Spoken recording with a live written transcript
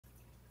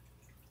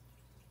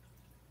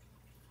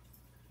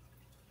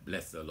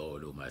Bless the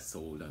Lord, O my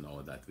soul, and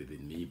all that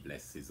within me.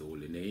 Bless his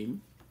holy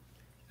name.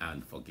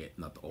 And forget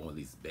not all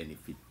his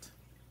benefit,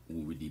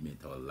 who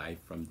redeemeth our life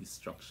from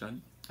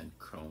destruction, and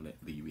crowneth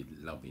thee with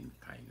loving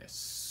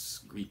kindness.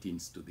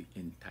 Greetings to the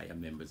entire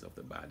members of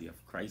the body of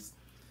Christ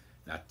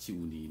that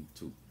tune in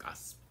to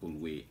Gospel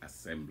Way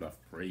Assembly of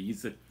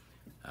Praise.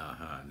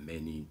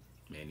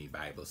 Many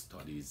Bible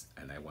studies,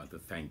 and I want to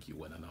thank you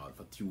one and all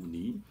for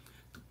tuning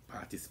to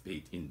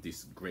participate in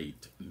this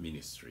great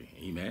ministry.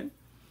 Amen.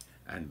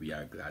 And we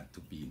are glad to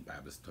be in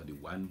Bible study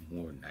one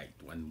more night,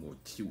 one more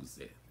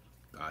Tuesday.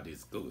 God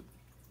is good.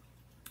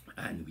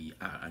 And we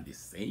are on the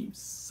same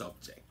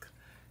subject.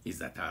 Is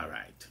that all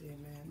right?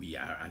 Amen. We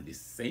are on the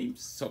same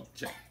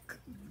subject.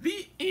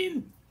 The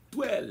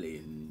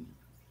indwelling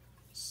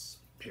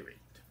spirit.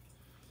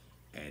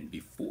 And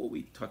before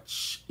we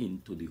touch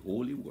into the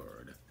Holy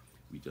Word,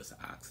 we just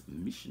ask the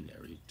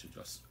missionary to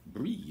just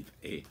breathe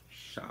a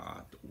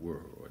short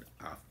word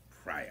of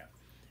prayer.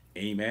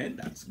 Amen.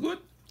 That's good.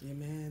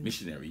 Amen.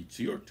 Missionary, it's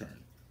your turn.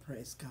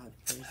 Praise God.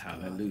 Praise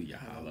Hallelujah.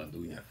 God.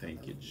 Hallelujah.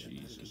 Thank you,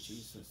 Hallelujah. Jesus. Thank you,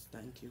 Jesus.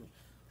 Thank you.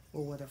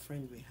 Oh, what a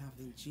friend we have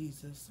in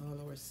Jesus.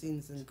 All our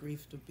sins and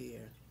grief to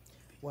bear.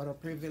 What a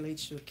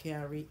privilege to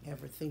carry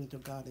everything to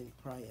God in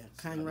prayer.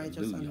 Kind,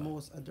 righteous, and Hallelujah.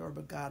 most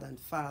adorable God and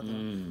Father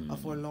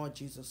of our Lord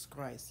Jesus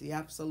Christ, the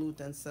absolute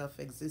and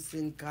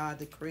self-existing God,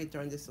 the creator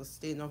and the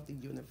sustainer of the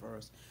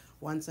universe.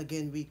 Once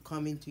again, we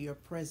come into your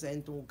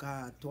presence, oh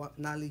God, to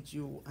acknowledge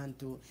you and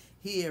to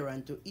hear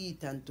and to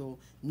eat and to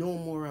know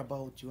more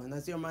about you. And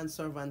as your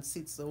manservant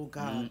sits, oh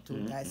God, to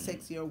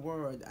dissect your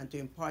word and to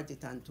impart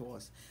it unto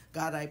us.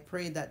 God, I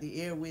pray that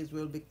the airways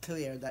will be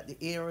clear, that the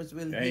ears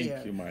will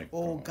hear. You, my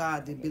Oh God.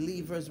 God, the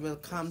believers will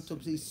come to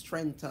be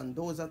strengthened.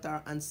 Those that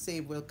are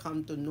unsaved will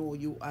come to know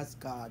you as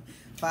God.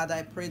 Father,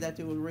 I pray that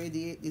you will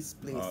radiate this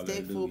place.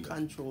 Take full Hallelujah.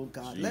 control,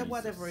 God. Jesus, Let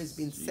whatever has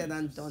been said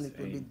and done, it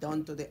will be thank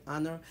done to the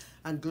honor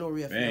and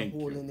glory of your Thank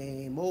holy you.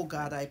 name. Oh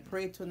God, I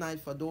pray tonight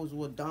for those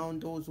who are down,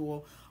 those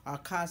who are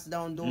cast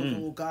down, those,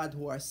 oh God,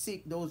 who are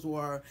sick, those who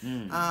are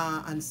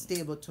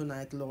unstable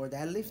tonight, Lord.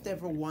 I lift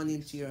everyone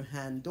into your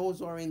hand. Those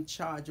who are in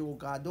charge, oh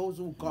God, those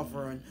who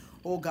govern,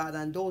 oh God,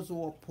 and those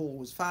who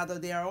oppose. Father,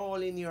 they are all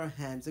in your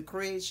hands. The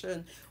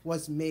creation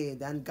was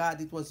made, and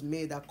God, it was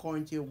made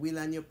according to your will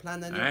and your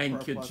plan and your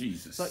Thank you, purpose.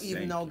 Jesus. So even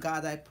Thank now, you.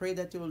 God, I pray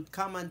that you will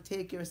come and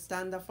take your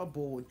stand of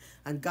abode.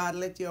 And God,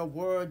 let your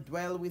word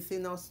dwell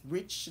within us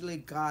richly,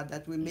 God,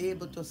 that we may be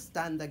able to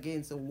stand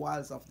against the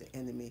walls of the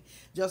enemy.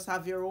 Just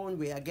have your own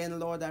way. Again,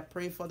 Lord, I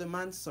pray for the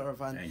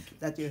manservant, Thank you,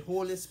 that your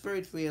Holy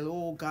Spirit will,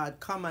 oh God,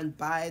 come and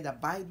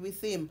abide with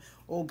him,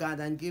 oh God,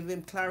 and give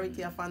him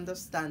clarity of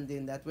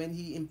understanding, that when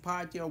he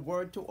impart your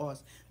word to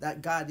us,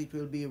 that God, it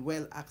will be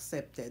well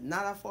accepted.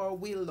 Not of our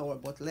will,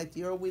 Lord, but let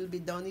your will be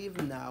done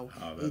even now.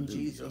 Hallelujah. In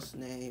Jesus'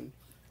 name.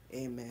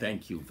 Amen.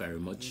 Thank you very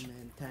much.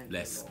 Amen. Thank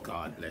Bless you, Lord.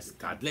 God, Thank bless you.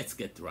 God. Let's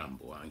get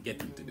Rambo and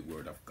get into the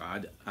Word of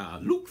God.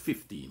 Luke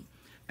 15.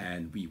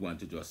 And we want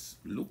to just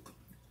look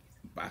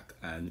back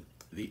on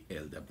the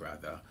elder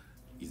brother,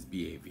 his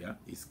behavior,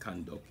 his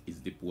conduct, his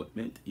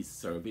deportment, his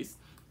service.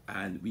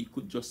 And we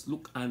could just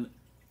look on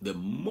the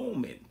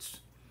moment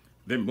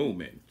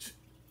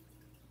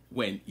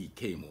when he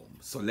came home.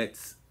 So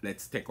let's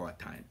take our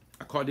time.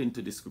 According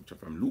to the scripture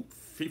from Luke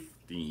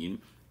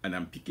 15, and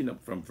I'm picking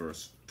up from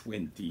verse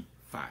 25.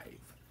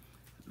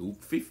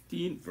 Luke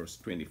 15, verse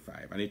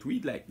 25. And it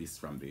reads like this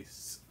from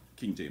this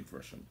King James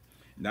Version.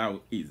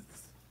 Now his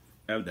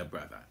elder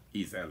brother,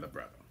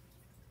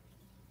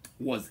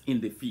 was in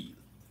the field,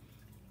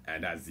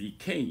 and as he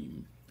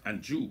came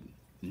and drew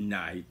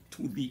nigh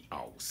to the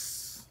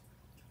house,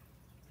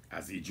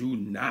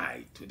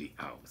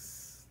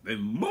 the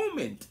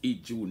moment he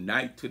drew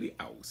nigh to the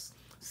house,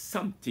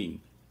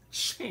 something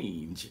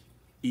change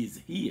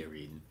is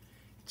hearing,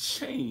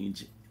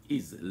 change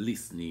is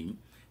listening,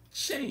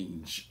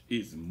 change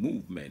is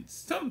movement,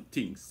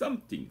 something.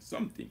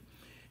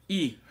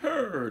 He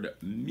heard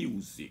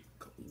music,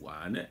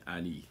 one,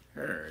 and he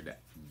heard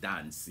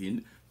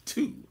dancing,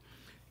 two.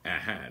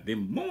 The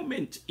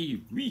moment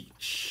he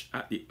reached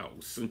at the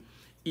house,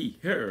 he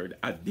heard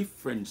a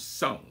different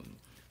sound.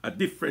 A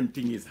different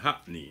thing is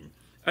happening.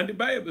 And the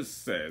Bible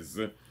says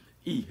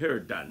he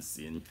heard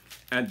dancing,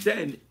 and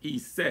then he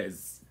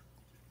says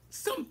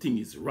something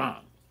is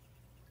wrong.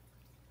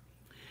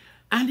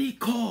 And he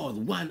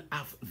called one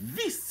of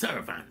these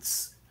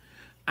servants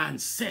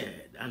and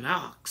said and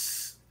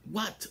asked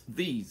what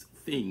these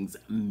things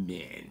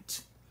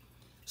meant.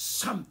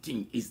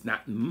 Something is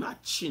not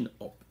matching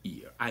up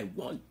here. I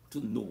want to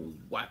know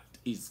what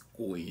is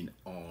going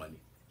on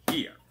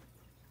here.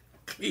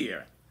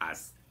 Clear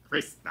as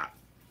crystal.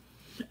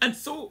 And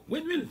so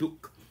when we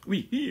look,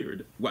 we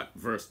heard what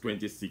verse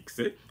 26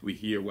 said, we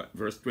hear what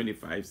verse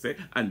 25 said,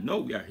 and now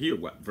we are here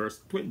what verse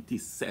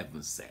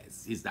 27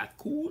 says. Is that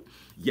cool?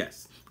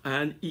 Yes.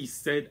 And he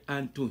said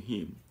unto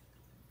him,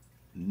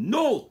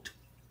 note,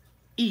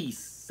 he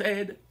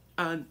said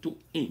unto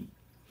him.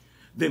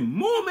 The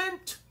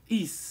moment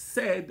he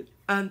said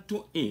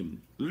unto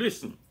him,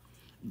 listen,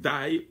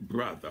 thy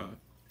brother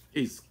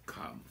is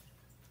come.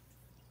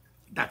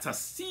 That's a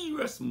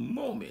serious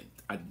moment,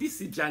 a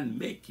decision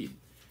making,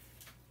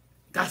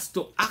 has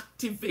to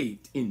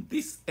activate in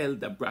this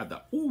elder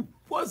brother who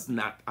was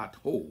not at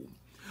home.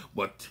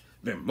 But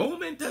the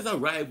moment has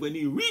arrived when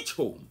he reached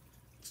home,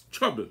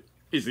 trouble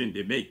is in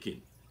the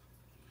making.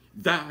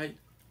 Thy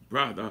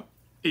brother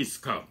is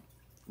come.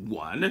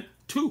 1,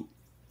 2.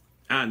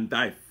 And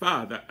thy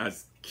father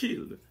has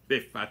killed the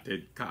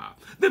fatted calf.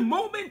 The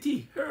moment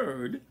he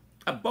heard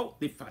about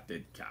the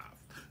fatted calf,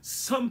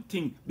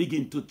 something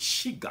began to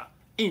trigger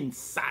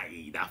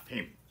inside of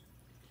him.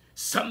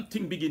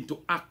 Something began to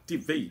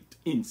activate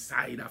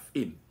inside of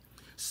him.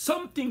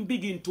 Something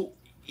began to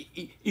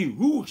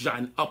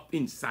erosion up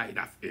inside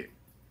of him.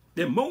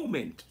 The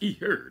moment he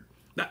heard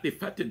that the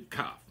fatted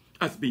calf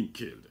has been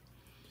killed,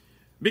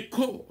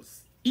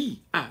 because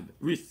he had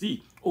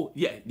received,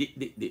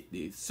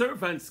 the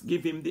servants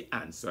give him the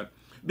answer,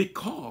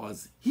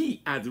 because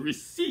he has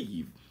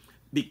received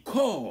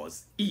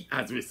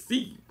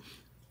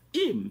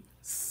him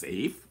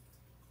safe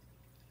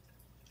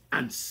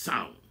and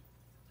sound.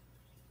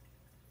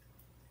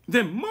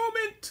 The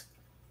moment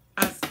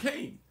has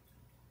came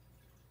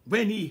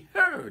when he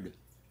heard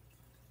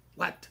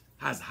what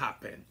has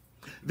happened.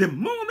 The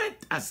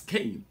moment has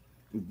came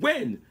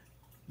when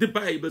the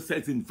Bible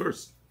says in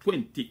verse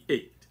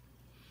 28,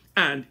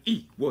 and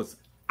he was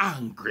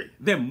angry.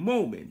 The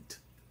moment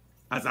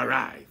has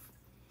arrived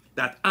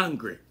that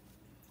anger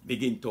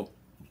begin to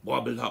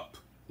bubble up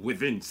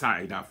within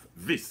inside of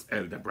this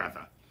elder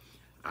brother.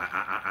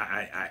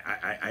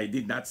 I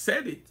did not say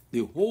it.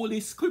 The Holy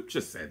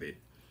Scripture said it.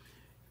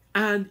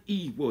 And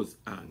he was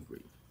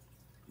angry.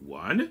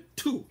 1,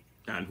 2,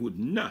 and would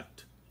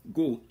not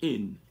go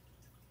in.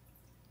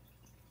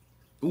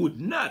 Would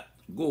not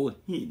go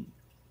in.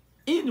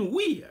 In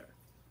where?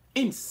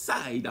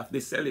 Inside of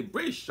the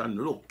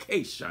celebration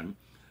location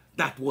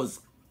that was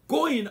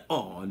going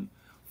on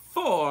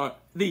for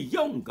the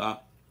younger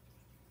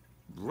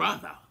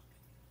brother.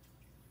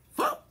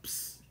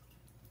 Fops.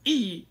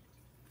 He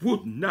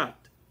would not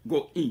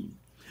go in.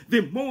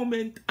 The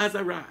moment has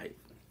arrived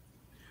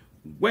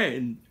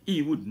when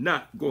he would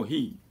not go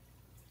in.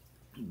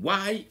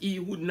 Why he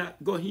would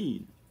not go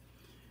in?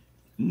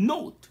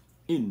 Note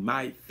in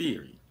my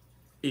theory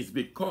is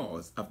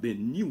because of the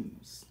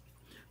news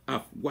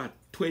of what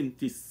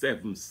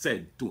 27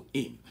 said to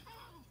him.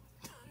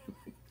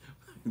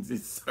 The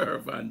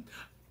servant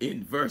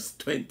in verse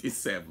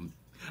 27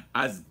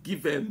 has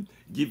given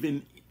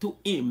to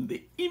him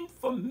the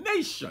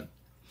information.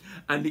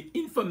 And the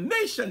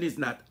information is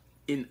not,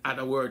 in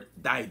other words,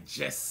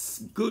 digests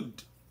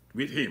good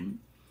with him,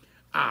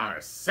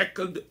 are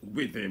settled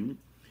with him.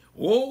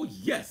 Oh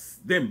yes,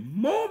 the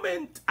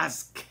moment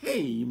has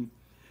came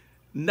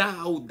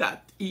now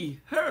that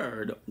he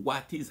heard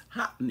what is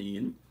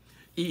happening.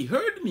 He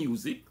heard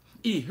music,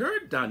 he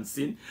heard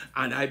dancing,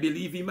 and I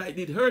believe he might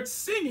have heard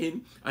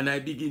singing, and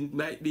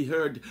might be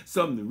heard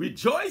some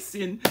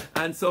rejoicing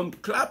and some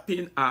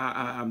clapping.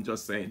 I'm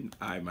just saying,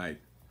 I might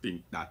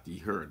think that he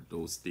heard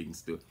those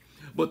things too.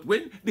 But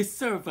when the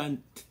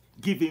servant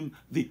give him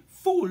the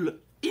full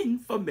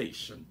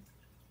information,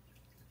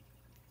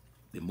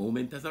 the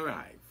moment has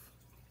arrived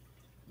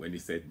when he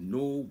said,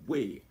 no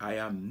way, I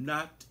am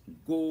not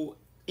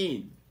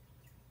going.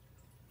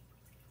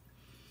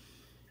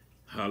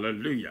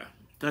 Hallelujah.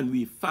 And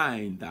we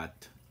find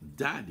that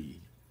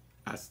daddy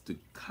has to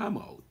come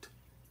out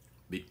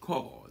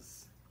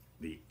because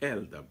the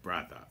elder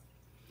brother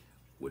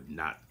would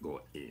not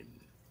go in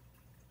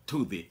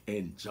to the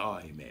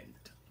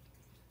enjoyment,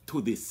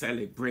 to the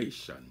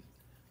celebration,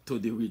 to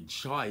the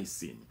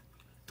rejoicing,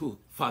 to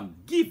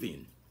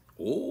forgiving.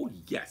 Oh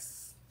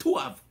yes, to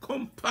have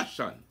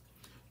compassion,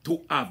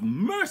 to have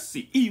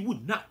mercy. He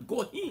would not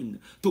go in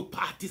to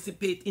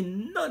participate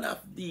in none of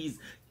these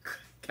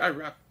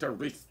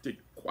characteristic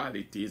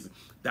qualities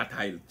that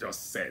I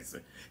just says.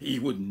 He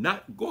would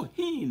not go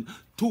in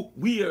to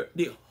where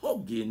the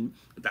hugging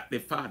that the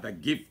father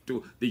gave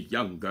to the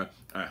younger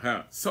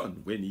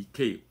son when he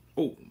came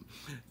home.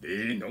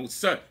 No,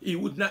 sir, he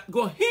would not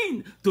go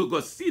in to go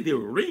see the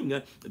ring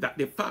that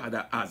the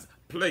father has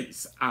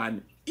placed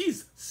on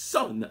his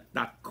son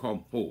that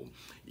come home.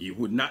 He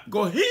would not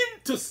go in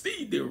to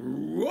see the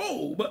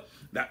robe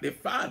that the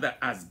father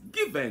has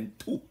given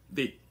to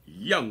the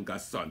younger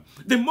son.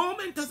 The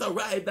moment has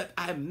arrived that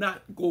I'm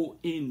not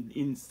going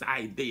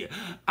inside there.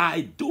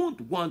 I don't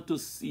want to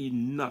see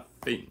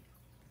nothing.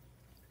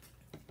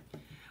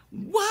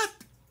 What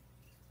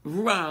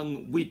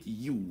wrong with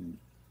you,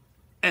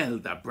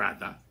 elder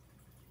brother?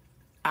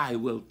 I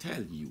will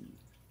tell you.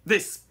 The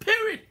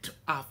spirit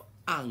of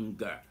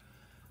anger.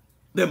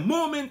 The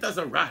moment has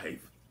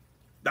arrived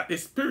that the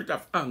spirit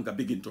of anger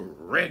begin to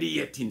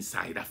radiate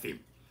inside of him.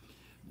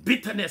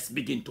 Bitterness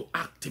begin to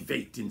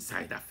activate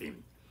inside of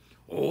him.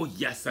 Oh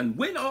yes, and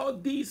when all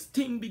these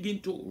things begin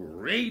to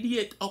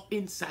radiate up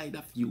inside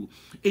of you,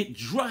 it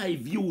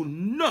drives you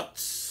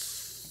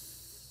nuts.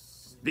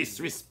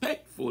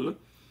 Disrespectful.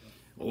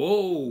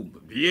 Oh,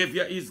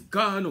 behavior is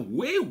gone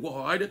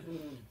wayward.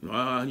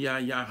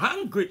 You're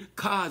hungry,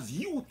 cause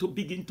you to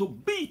begin to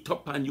beat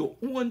up on your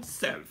own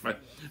self,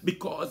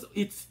 because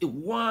it's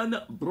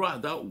one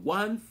brother,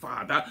 one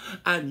father,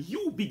 and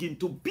you begin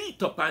to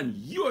beat up on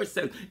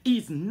yourself.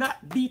 He's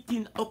not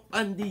beating up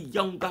on the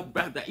younger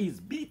brother, he's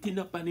beating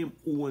up on his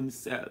own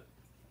self.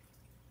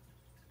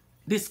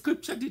 The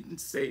scripture didn't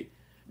say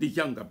the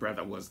younger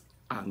brother was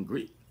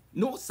angry.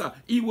 No, sir,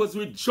 he was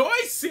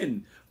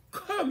rejoicing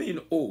coming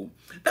home.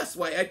 That's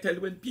why I tell you,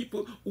 when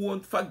people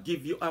won't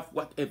forgive you of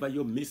whatever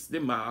you miss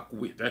the mark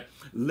with,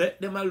 let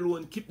them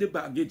alone, keep the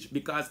baggage,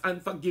 because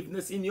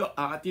unforgiveness in your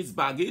heart is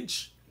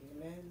baggage.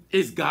 Amen.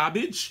 Is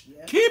garbage.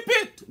 Yep. Keep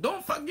it.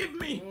 Don't forgive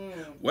me.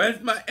 Well,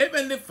 my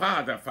heavenly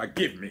Father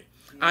forgive me,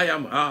 I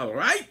am all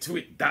right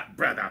with that,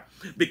 brother,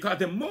 because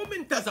the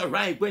moment has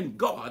arrived when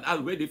God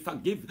already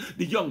forgive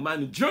the young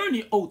man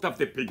journey out of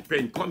the pig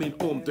pen, coming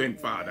home to him,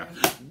 Father.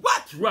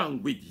 What's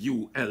wrong with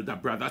you, elder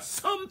brother?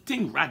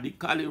 Something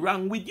radically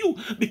wrong with you,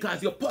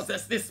 because you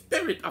possess the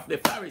spirit of the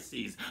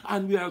Pharisees,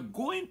 and we are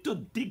going to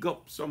dig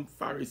up some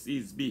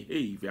Pharisees'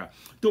 behavior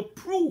to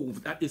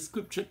prove that the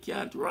scripture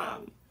can't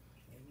wrong.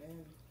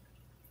 Amen.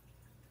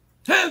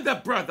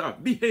 Elder brother,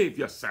 behave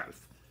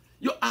yourself.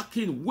 You're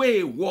acting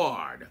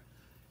wayward.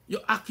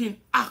 You're acting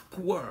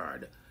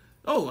awkward.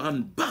 Oh,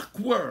 and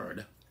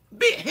backward.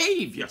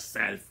 Behave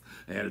yourself,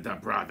 elder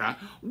brother.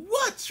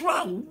 What's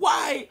wrong?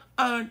 Why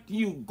aren't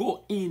you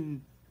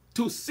going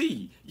to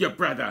see your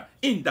brother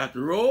in that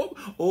robe?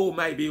 Oh,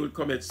 maybe he will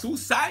commit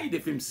suicide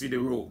if him see the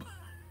robe.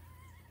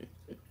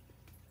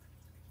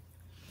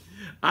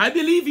 I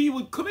believe he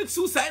would commit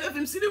suicide if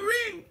him see the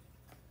ring.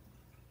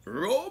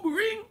 Robe,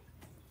 ring.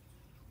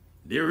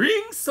 The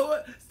ring,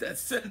 so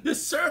the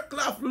circle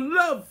of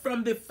love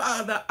from the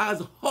Father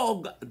has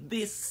hugged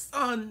the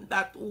Son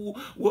that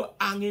were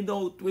hanging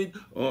out with,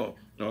 all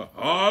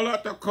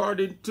that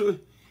according to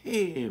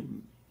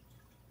him.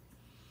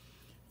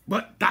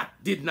 But that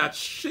did not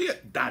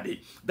shake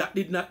Daddy. That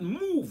did not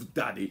move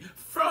Daddy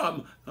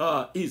from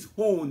his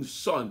own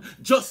Son.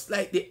 Just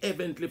like the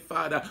Heavenly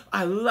Father,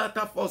 a lot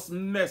of us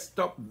messed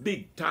up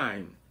big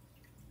time.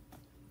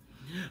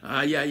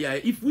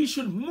 If we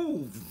should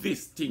move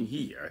this thing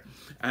here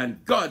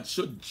and God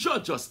should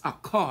judge us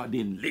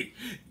accordingly,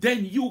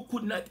 then you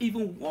could not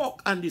even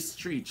walk on the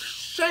street.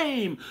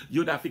 Shame,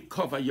 you'd have to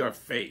cover your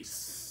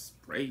face.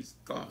 Praise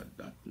God.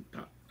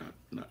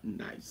 Not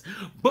nice.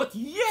 But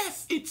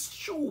yes, it's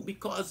true,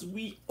 because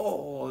we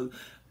all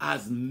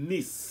has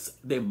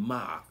missed the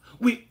mark.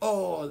 We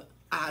all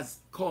has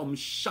come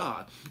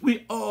short.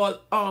 We all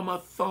armor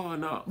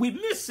thorner. We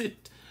miss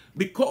it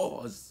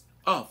because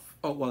of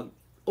our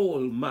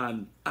old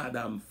man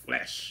Adam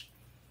flesh.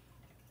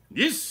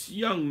 This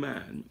young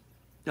man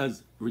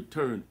has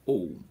returned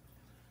home,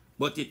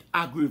 but it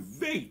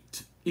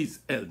aggravates his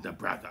elder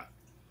brother.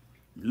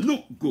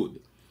 Look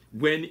good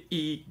when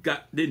he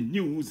got the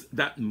news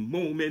that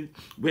moment,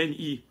 when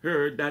he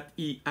heard that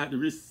he had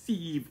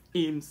received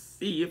him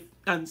safe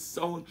and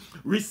sound.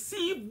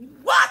 Receive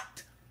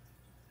what?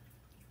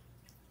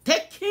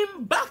 Take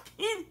him back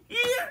in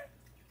here?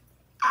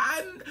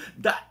 And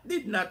that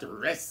did not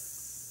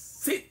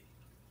sit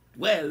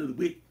well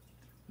with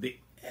the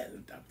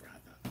elder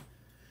brother.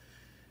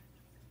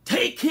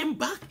 Take him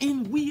back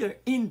in where?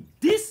 In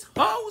this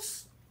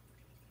house?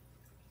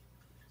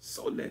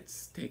 So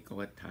let's take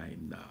our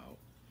time now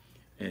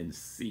and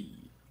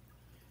see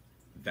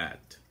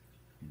that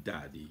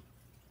Daddy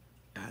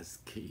has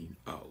came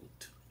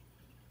out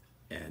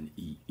and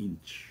he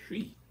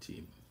entreat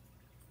him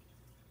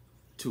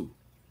to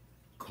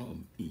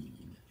come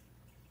in.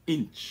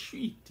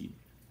 Entreat him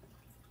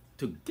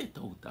to get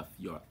out of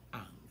your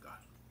anger.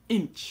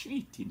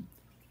 Entreat him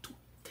to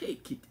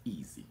take it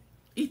easy.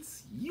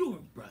 It's your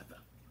brother.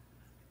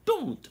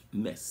 Don't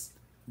mess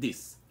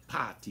this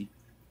party.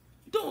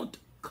 Don't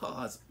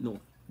cause no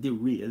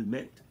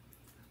derailment.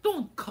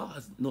 Don't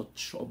cause no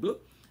trouble.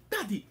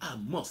 Daddy, I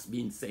must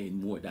be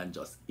saying more than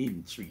just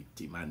entreat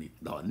him and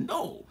it done.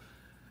 No.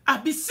 I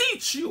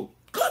beseech you,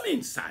 come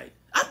inside.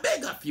 I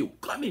beg of you,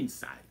 come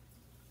inside.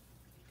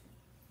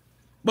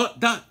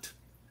 But that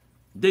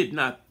did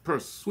not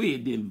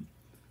persuade him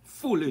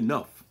full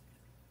enough.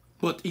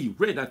 But he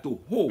rather to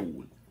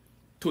hold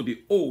to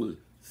the old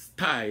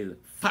style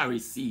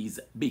Pharisees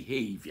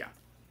behavior.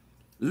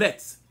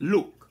 Let's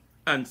look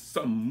at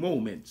some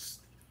moments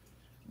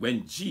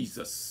when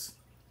Jesus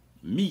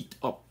meet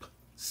up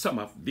some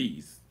of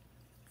these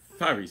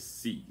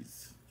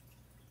Pharisees,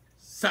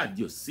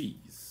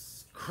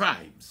 Sadducees,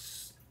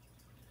 scribes.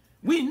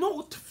 We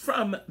note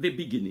from the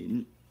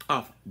beginning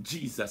of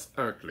Jesus'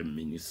 earthly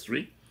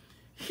ministry,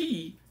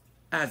 he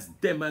has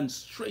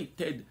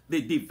demonstrated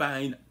the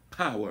divine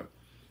power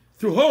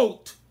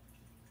throughout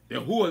the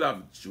whole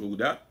of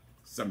Judah,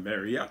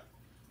 Samaria,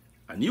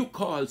 and you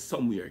call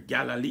somewhere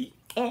Galilee.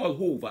 All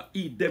over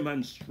he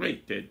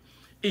demonstrated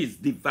his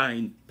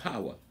divine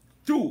power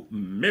through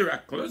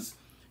miracles.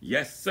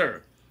 Yes,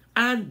 sir.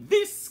 And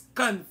this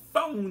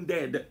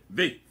confounded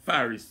the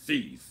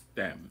Pharisees,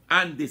 them,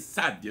 and the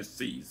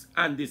Sadducees,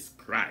 and the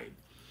scribes.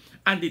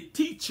 and the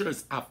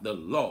teachers of the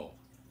law.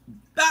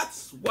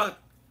 That's what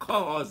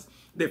caused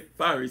the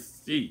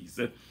Pharisees.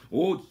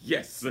 Oh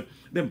yes,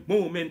 the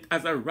moment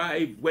has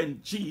arrived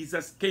when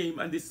Jesus came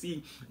and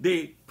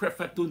they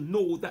prefer to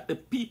know that the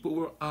people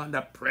were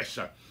under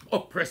pressure,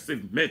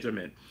 oppressive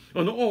measurement,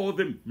 and all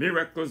the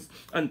miracles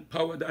and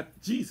power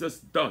that Jesus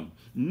done.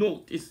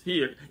 Notice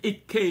here,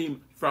 it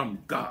came from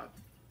God.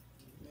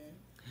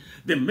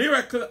 The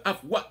miracle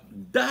of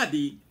what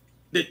Daddy,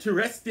 the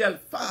terrestrial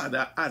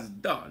Father, has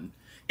done,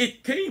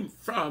 it came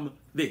from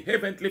the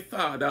Heavenly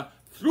Father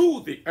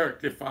through the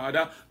earthly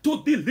Father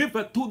to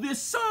deliver to the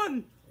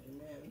Son.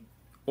 Amen.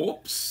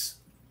 Oops.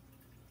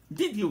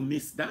 Did you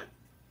miss that?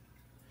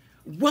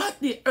 What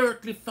the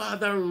earthly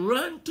Father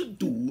ran to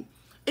do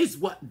is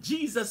what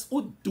Jesus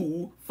would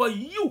do for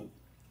you.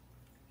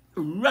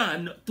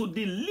 Ran to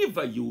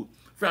deliver you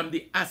from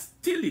the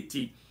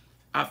hostility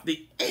of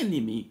the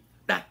enemy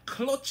that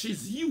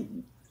clutches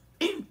you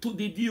into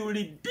the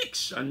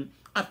jurisdiction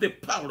of the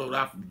power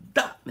of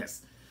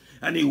darkness.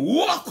 And he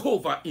walk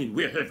over in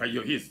wherever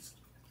you is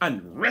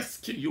and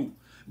rescue you,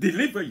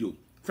 deliver you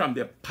from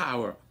the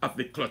power of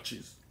the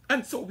clutches.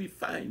 And so we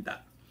find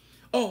that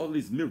all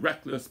his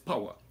miraculous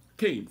power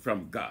came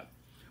from God.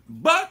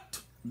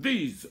 But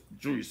these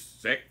Jewish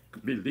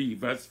sect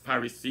believers,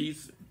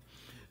 Pharisees,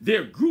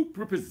 their group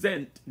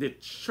represent the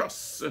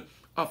trust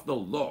of the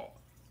law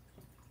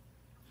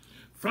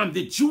from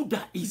the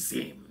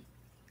Judaism.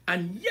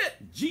 And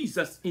yet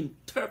Jesus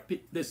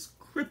interprets the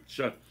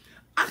scripture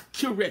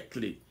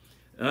accurately,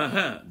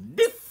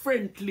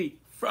 differently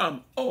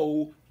from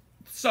how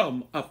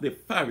some of the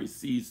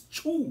Pharisees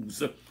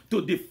choose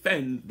to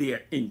defend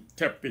their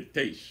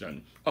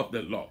interpretation of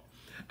the law.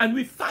 And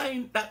we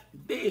find that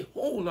they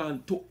hold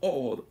on to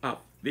all of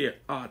their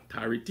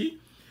authority,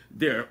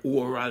 their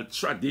oral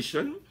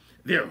tradition,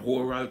 their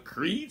oral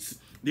creeds,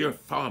 their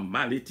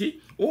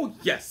formality. Oh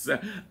yes,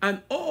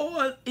 and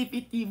all, if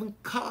it even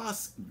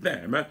costs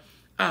them,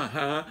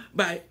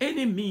 by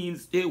any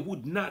means they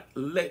would not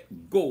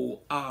let go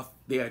of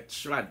their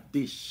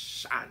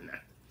tradition.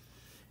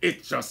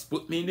 It just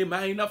put me in the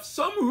mind of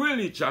some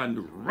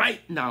religion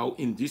right now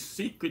in this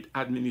secret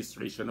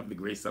administration of the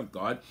grace of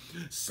God.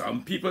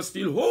 Some people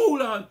still hold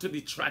on to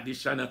the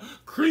tradition,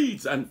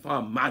 creeds and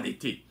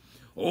formality.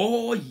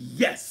 Oh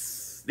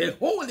yes, they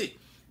hold it.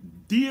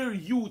 Dare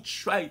you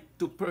try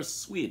to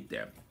persuade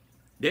them?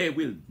 They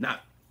will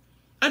not.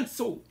 And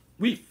so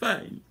we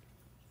find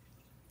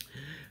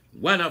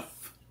one of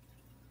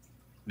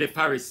the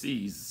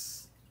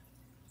Pharisees,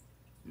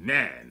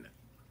 man,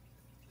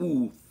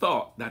 who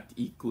thought that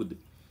he could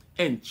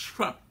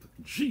entrap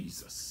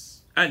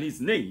Jesus. And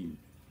his name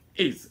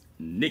is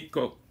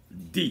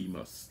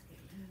Nicodemus.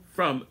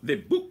 From the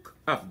book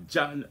of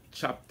John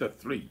chapter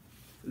 3.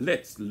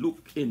 Let's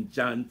look in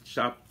John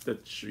chapter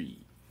 3.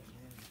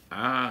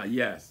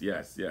 Yes.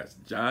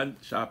 John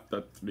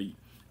chapter 3.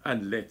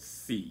 And let's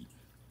see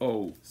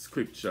how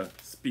scripture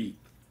speak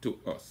to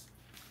us.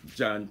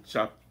 John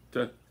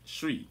chapter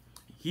 3.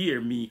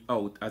 Hear me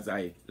out as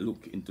I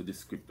look into the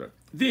scripture.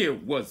 There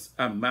was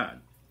a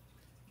man.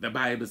 The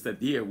Bible said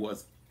there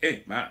was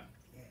a man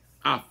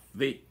of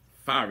the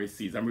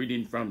Pharisees. I'm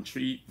reading from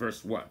 3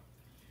 verse 1.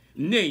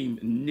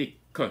 Named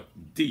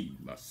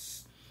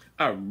Nicodemus,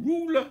 a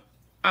ruler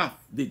of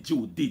the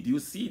Jews. Did you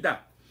see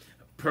that?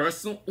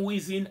 Person who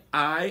is in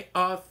high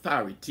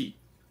authority.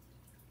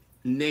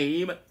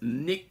 Named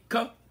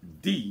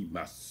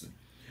Nicodemus.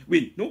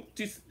 We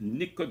notice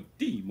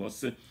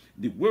Nicodemus,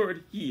 the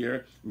word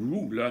here,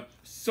 ruler,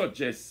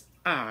 suggests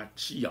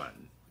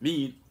archion,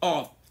 mean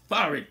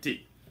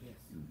authority,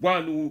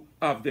 one who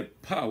have the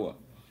power,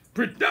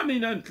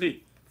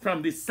 predominantly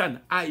from the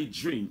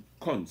Sanhedrin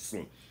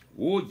council.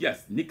 Oh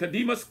yes,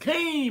 Nicodemus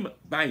came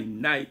by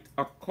night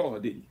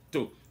according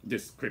to the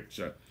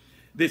scripture.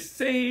 The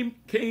same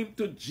came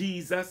to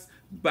Jesus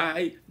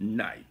by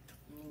night.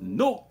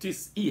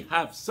 Notice he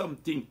have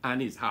something on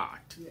his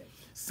heart.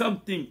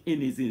 Something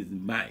in his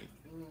mind.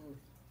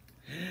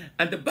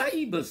 And the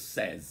Bible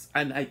says,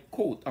 and I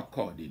quote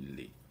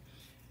accordingly,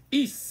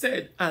 he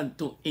said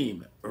unto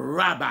him,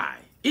 Rabbi.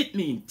 It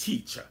means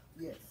teacher.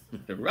 Yes.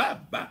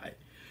 Rabbi.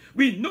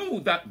 We know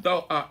that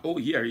thou art, oh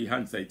here he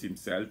answered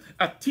himself,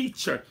 a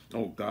teacher.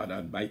 Oh God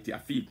Almighty, I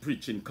feel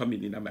preaching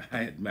coming in my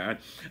head, man.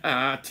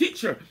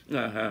 Teacher,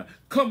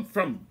 come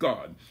from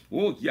God.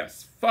 Oh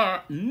yes,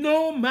 for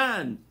no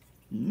man,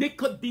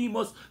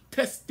 Nicodemus'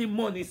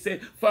 testimony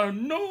said, for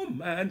no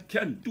man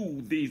can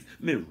do these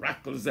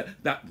miracles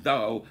that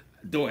thou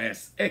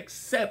doest,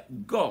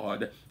 except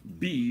God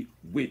be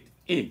with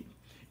him.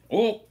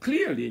 Oh,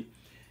 clearly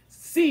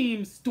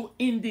seems to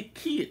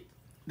indicate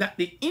that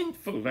the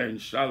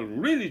influential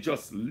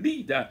religious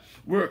leader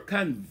were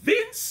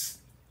convinced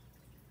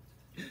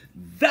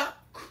that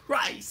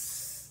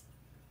Christ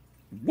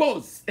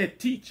was a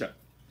teacher,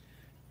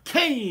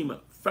 came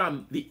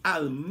from the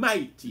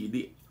Almighty,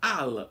 the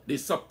Al, the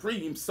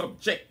supreme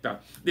subjector,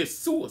 the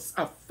source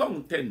of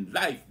fountain,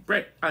 life,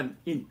 breath, and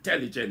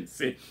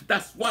intelligence.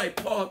 That's why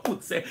Paul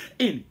could say,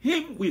 in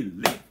him we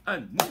live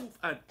and move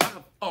and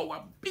have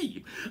our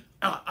being.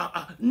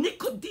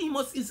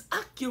 Nicodemus is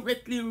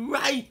accurately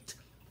right.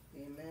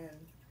 Amen.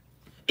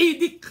 He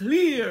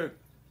declared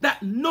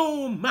that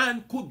no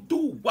man could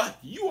do what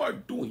you are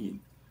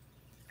doing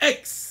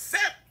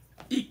except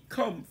it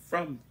come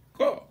from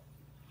God.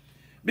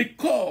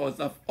 Because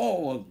of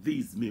all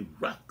these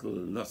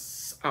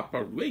miraculous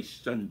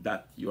operations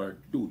that you are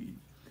doing,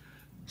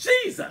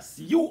 Jesus,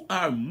 you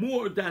are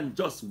more than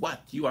just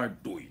what you are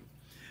doing.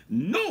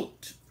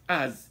 Note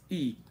as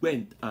he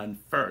went on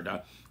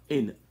further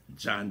in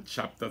John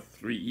chapter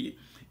 3,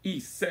 he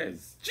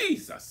says,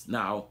 Jesus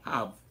now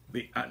have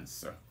the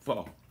answer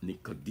for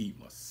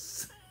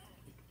Nicodemus.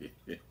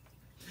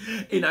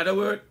 In other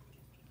words,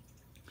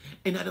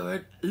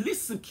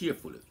 listen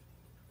carefully.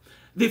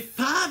 The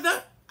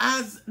Father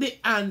has the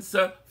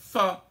answer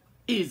for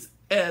his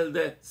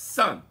elder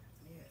son.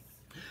 Yes.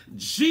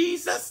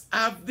 Jesus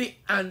have the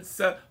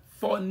answer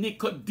for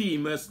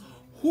Nicodemus.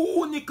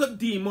 Who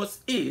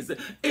Nicodemus is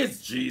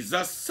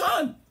Jesus'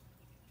 son.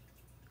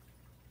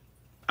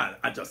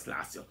 I just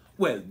lost you.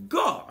 Well,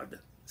 God,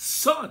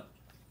 son.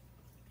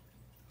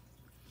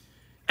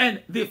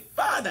 And the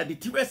Father, the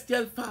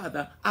terrestrial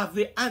Father, have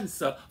the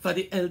answer for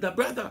the elder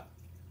brother.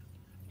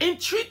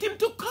 Entreat him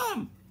to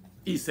come.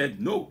 He said,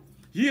 no.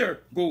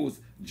 Here goes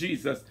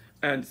Jesus'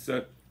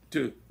 answer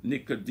to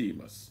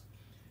Nicodemus.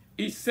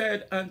 He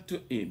said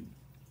unto him,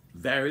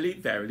 verily,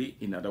 verily,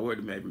 in other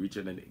words, maybe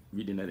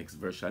reading the next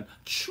version,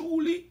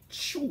 truly,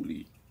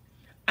 truly,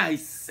 I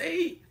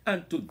say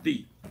unto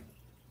thee,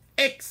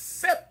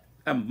 except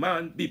a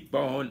man be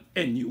born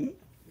anew,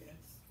 Yes.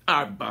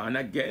 or born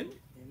again,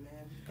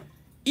 Amen.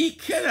 he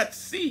cannot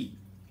see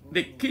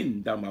the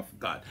kingdom of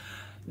God.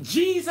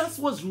 Jesus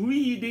was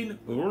reading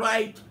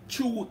right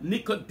through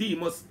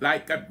Nicodemus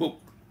like a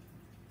book.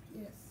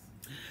 Yes.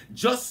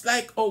 Just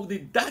like how the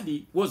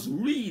daddy was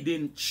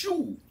reading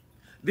through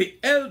the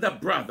elder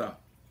brother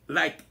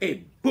like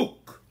a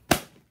book.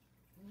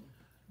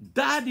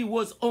 Daddy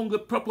was only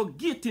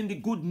propagating the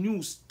good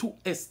news to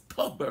a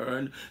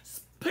stubborn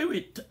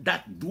spirit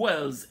that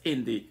dwells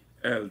in the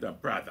elder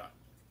brother.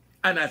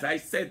 And as I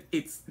said,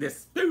 it's the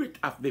spirit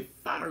of the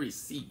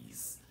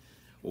Pharisees.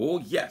 Oh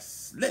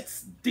yes,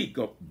 let's dig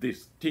up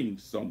this thing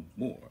some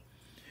more.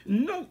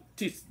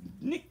 Notice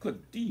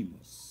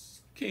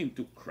Nicodemus came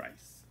to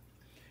Christ.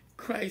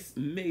 Christ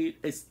made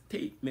a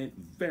statement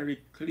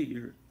very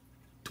clear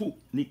to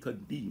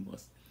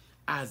Nicodemus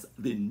as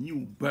the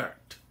new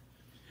birth.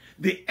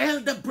 The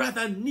elder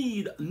brother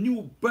need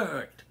new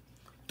birth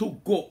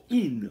to go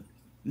in.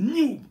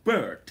 New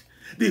birth.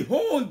 The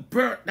whole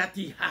birth that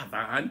he have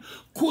on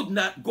could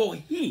not go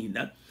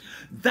in.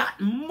 That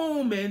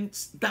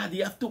moment that he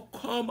have to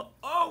come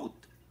out.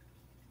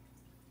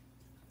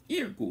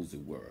 Here goes the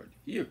word.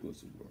 Here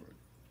goes the word.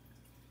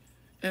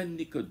 And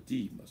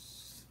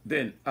Nicodemus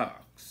then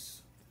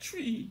asks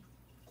 3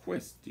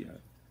 questions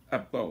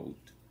about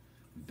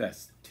the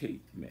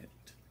statement.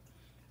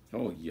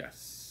 Oh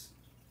yes.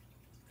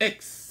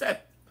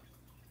 Except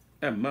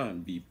a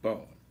man be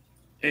born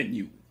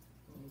anew.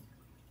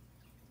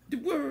 The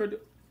word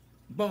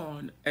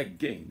born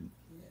again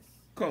Yes.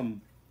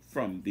 come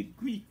from the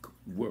Greek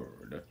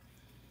word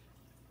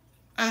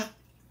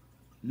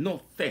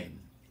anothen.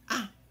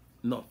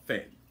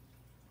 Anothen.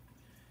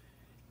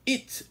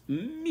 It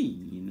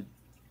means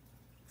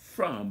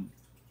from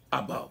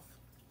above.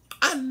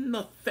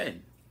 Anothen.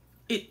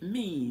 It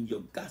means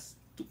you got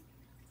to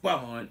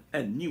born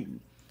anew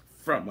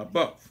from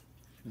above.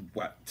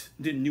 What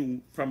the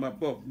new from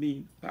above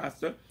mean,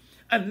 Pastor?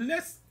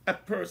 Unless a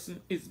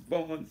person is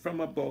born from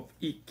above,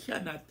 he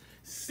cannot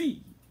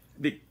see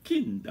the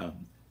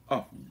kingdom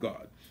of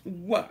God.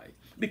 Why?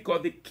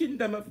 Because the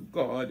kingdom of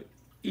God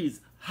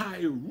is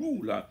high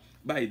ruler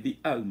by the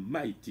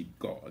Almighty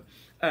God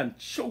and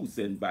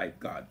chosen by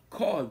God,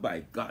 called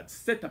by God,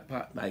 set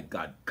apart by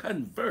God,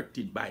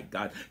 converted by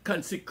God,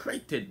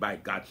 consecrated by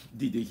God.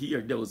 Did you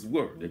hear those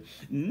words?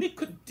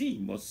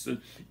 Nicodemus,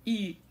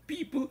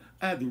 people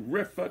had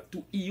referred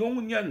to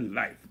Ionian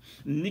life.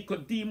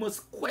 Nicodemus'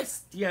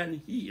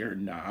 question here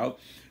now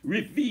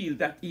revealed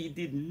that he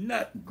did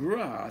not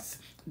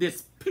grasp the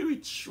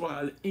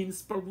spiritual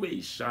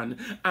inspiration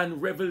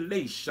and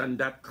revelation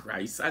that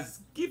Christ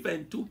has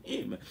given to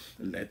him.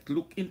 Let's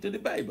look into the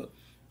Bible.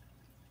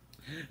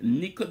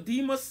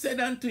 Nicodemus said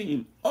unto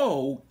him,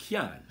 "Oh,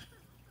 can."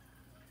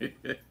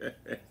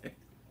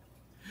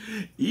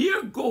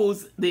 Here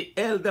goes the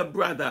elder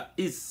brother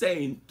is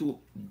saying to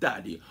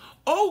daddy,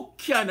 "How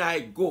can I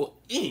go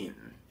in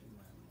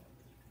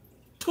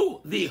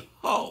to the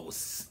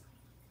house?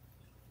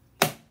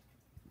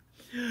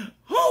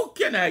 How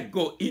can I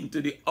go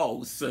into the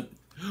house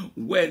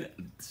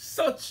when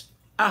such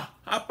a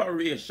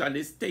operation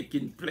is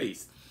taking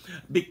place?"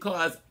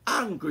 Because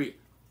angry,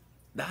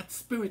 that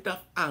spirit of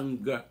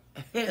anger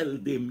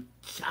held him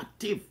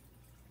captive.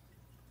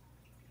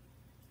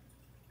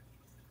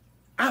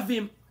 Have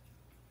him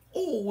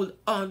all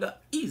under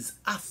his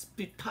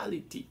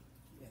hospitality,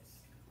 Yes.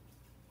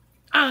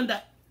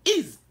 under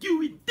his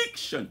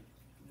jurisdiction.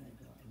 My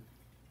God.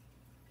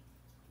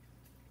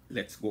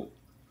 Let's go.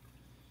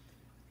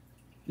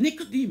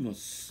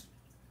 Nicodemus,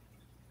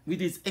 with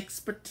his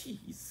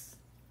expertise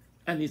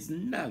and his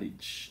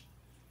knowledge,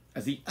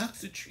 as he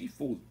asks a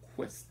threefold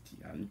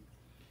question,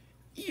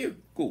 here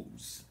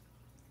goes.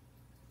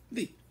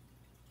 The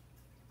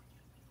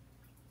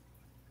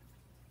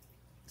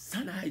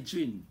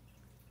Sanhedrin,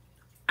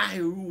 high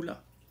ruler,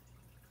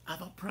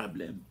 have a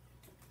problem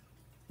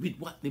with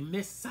what the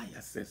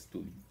Messiah says to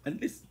him.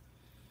 And listen,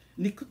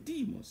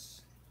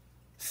 Nicodemus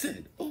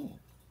said, oh,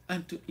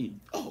 unto him,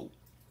 oh,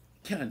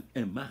 can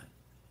a man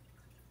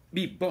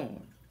be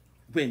born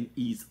when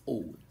he's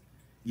old?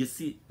 You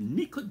see,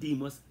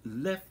 Nicodemus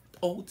left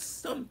out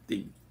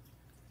something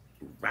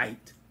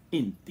right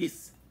in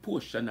this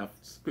portion of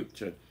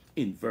scripture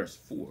in verse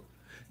 4.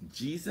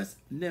 Jesus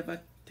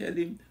never tell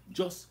him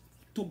just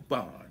to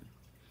born.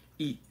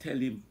 He tell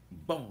him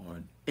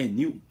born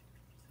anew.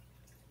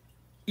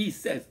 He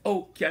says,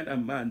 how can a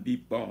man be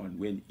born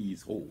when he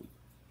is old?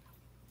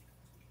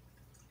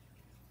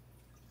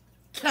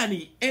 Can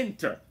he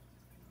enter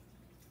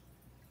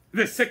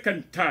the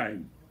second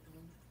time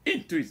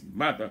into his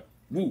mother's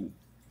womb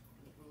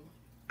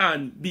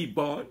and be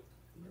born?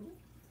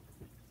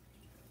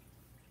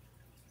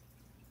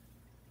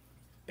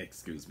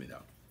 Excuse me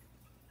now.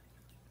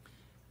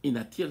 In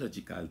a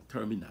theological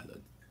terminology,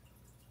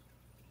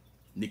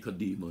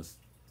 Nicodemus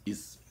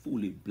is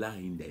fully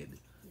blinded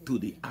to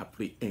the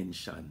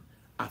apprehension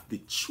of the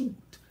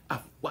truth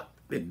of what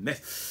the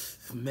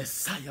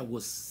Messiah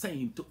was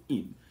saying to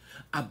him.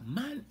 A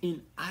man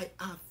in high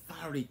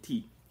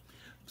authority,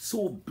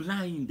 so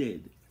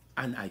blinded,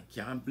 and I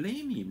can't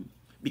blame him,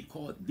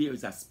 because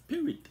there's a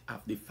spirit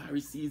of the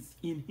Pharisees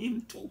in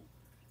him too.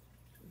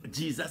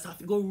 Jesus has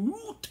to go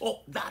root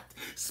up that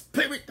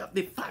spirit of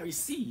the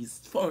Pharisees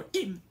for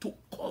him to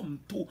come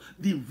to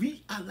the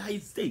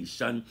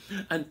realization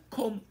and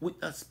come with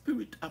a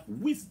spirit of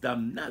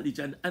wisdom, knowledge,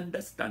 and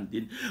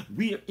understanding,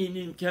 wherein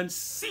he can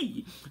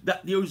see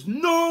that there is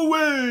no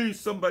way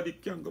somebody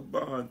can go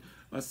born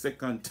a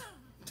second time.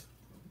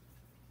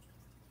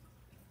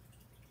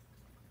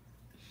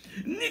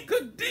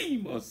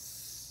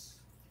 Nicodemus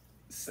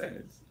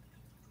says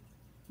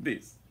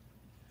this.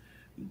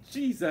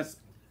 Jesus,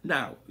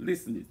 now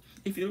listen,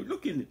 if you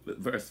look in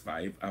verse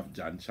 5 of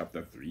John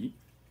chapter 3,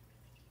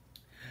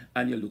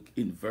 and you look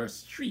in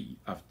verse 3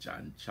 of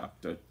John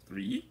chapter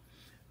 3,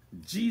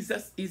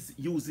 Jesus is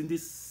using the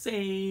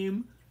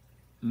same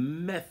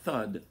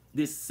method,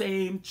 the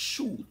same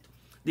truth,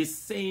 the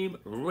same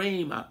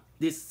rhema,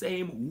 the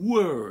same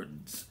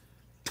words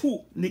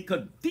to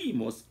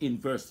Nicodemus in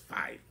verse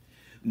 5.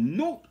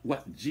 Note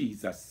what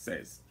Jesus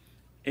says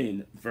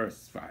in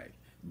verse 5.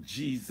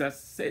 Jesus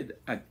said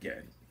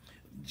again,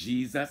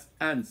 Jesus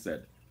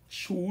answered,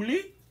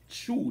 truly,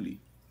 truly,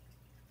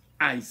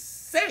 I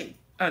say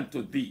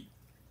unto thee,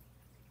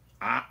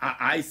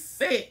 I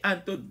say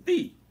unto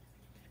thee,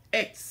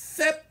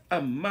 except a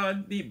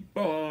man be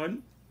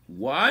born,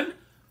 one,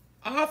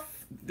 of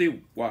the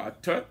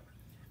water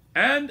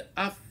and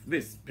of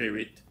the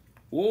Spirit,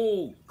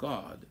 oh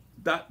God,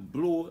 that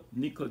blow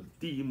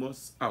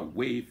Nicodemus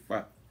away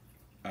for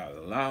a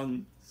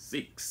long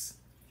 6.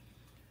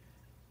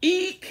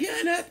 He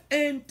cannot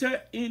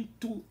enter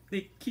into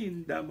the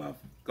kingdom of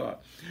God.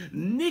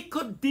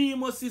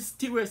 Nicodemus is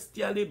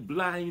terrestrially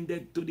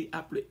blinded to the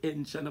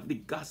apprehension of the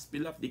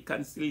gospel of the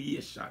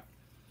conciliation.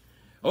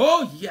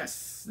 Oh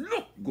yes,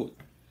 look good.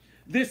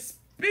 The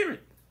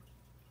spirit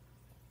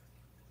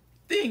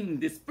thing,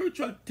 the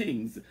spiritual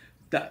things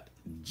that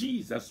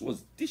Jesus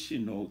was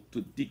dishing out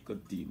to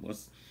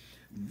Nicodemus,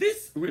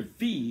 this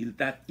revealed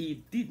that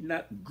he did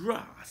not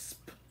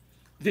grasp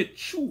the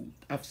truth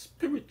of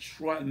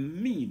spiritual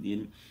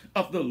meaning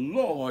of the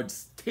Lord's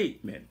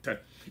statement.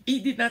 He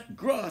did not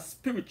grasp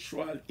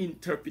spiritual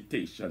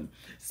interpretation,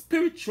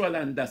 spiritual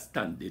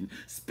understanding,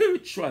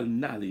 spiritual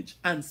knowledge,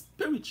 and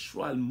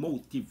spiritual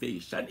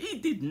motivation. He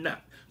did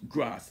not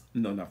grasp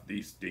none of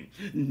these things.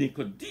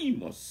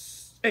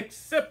 Nicodemus,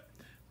 except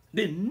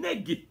the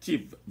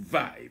negative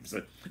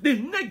vibes, the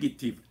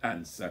negative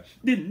answer,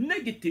 the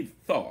negative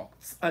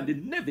thoughts, and the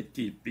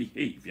negative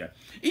behavior.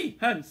 He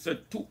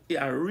answered to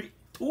a rhetorical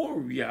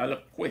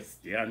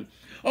question.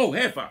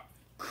 However,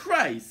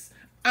 Christ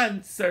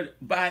answered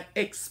by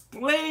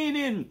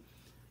explaining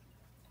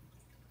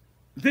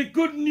the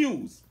good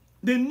news,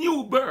 the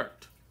new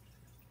birth,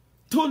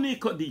 to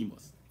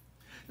Nicodemus.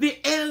 The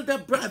elder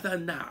brother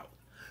now,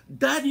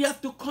 Daddy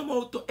have to come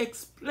out to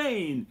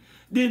explain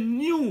the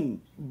new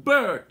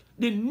birth,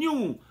 the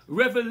new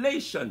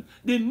revelation,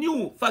 the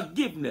new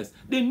forgiveness,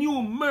 the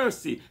new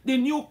mercy, the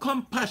new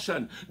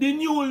compassion, the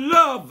new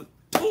love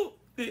to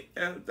the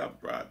elder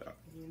brother.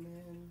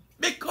 Amen.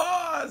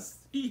 Because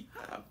he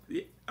have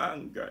the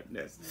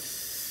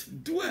angerness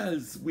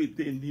dwells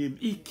within him.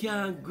 He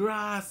can't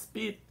grasp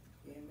it.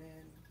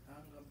 Amen.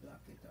 I'm going to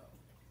block it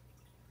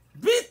out.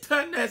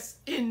 Bitterness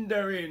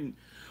hindering.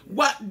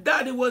 What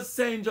Daddy was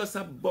saying just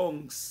a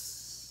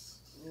bunks.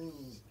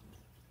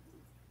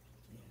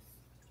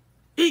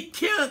 He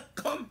can't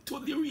come to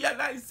the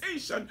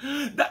realization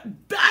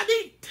that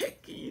daddy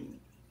taking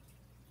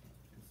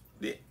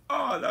the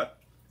other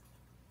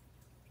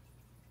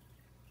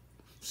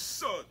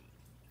son.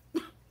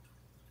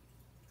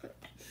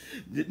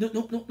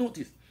 No,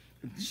 notice.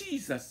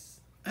 Jesus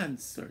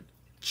answered,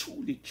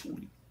 truly,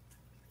 truly,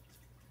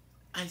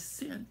 I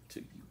say unto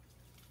you,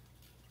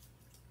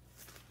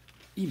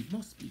 he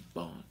must be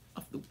born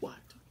of the water,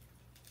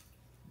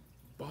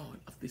 born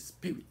of the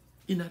Spirit.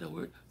 In other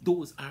words,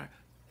 those are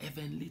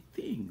heavenly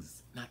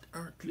things, not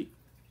earthly.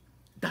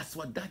 That's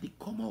what daddy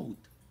come out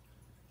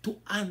to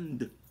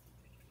hand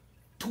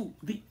to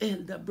the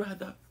elder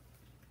brother.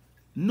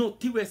 No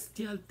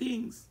terrestrial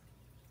things,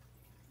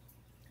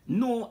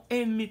 no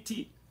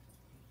enmity,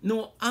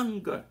 no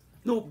anger,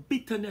 no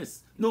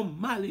bitterness, no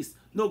malice,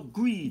 no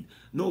greed,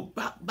 no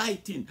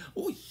backbiting.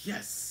 Oh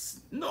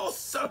yes, no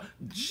sir.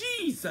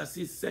 Jesus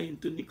is saying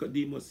to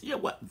Nicodemus, hear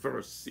what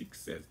verse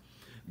 6 says.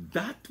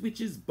 That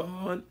which is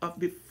born of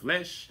the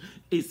flesh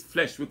is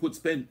flesh. We could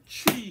spend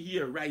 3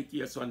 here, right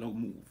here, so I don't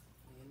move.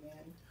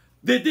 Amen.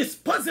 The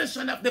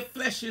disposition of the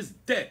flesh is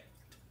death.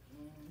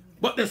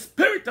 But the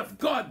Spirit of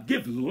God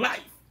gives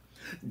life.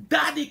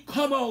 Daddy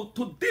come out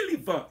to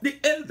deliver the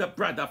elder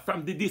brother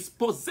from the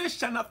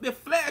disposition of the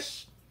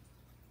flesh.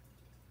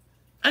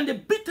 And the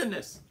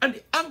bitterness, and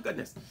the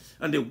angerness,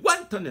 and the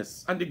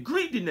wantonness, and the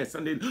greediness,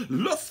 and the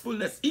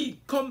lustfulness, he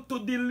come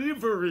to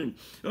deliver him.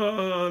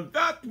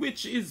 That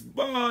which is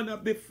born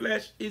of the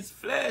flesh is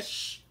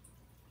flesh.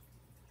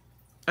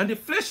 And the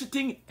fleshy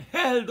thing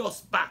held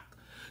us back.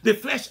 The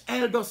flesh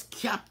held us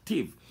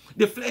captive.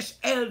 The flesh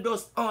held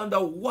us under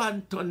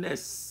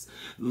wantonness,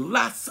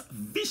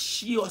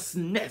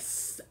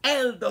 lasciviousness,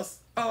 held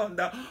us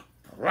under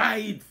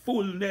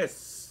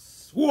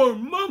pridefulness,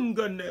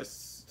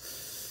 whoremongerness.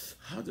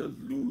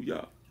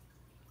 Hallelujah.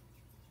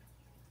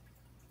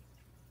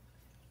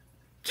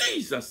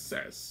 Jesus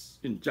says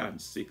in John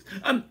 6,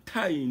 I'm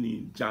tying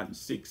in John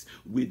 6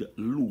 with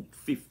Luke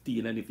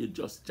 15, and if you're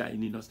just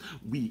joining us,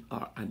 we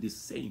are on the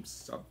same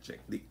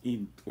subject, the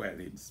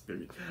indwelling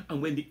spirit.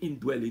 And when the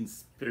indwelling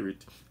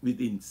spirit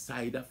within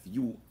inside of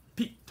you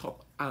picked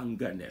up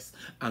angerness,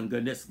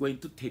 angerness going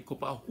to take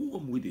up a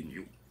home within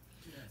you.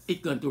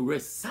 It's going to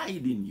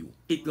reside in you.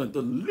 It's going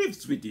to live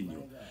within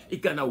you.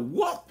 It's going to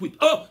walk with,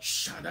 oh,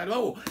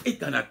 shadalo. It's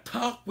going to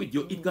talk with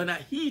you. It's going to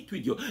eat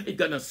with you. It's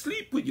going to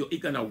sleep with you.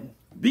 It's going to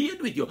be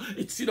with you.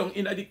 It's sit down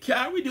in the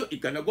car with you.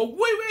 It's going to go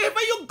wherever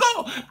you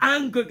go.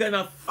 Anger going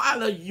to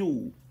follow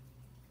you.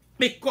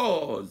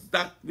 Because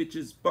that which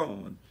is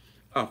born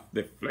of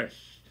the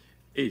flesh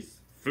is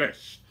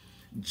flesh.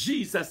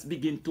 Jesus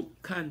began to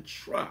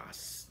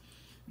contrast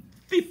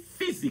the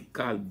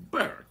physical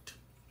birth.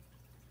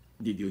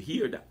 Did you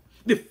hear that?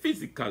 The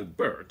physical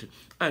birth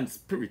and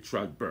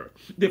spiritual birth.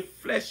 The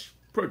flesh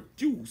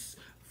produce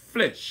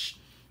flesh.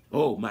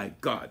 Oh my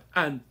God.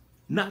 And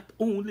not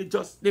only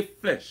just the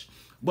flesh,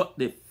 but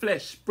the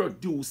flesh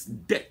produce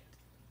death.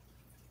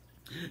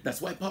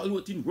 That's why Paul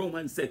wrote in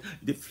Romans said,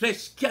 the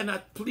flesh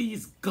cannot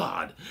please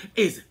God.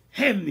 Is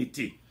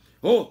enmity.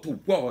 Oh,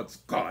 towards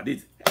God.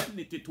 Is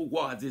enmity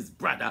towards his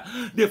brother.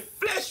 The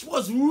flesh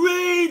was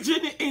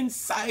raging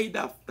inside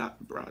of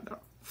that brother.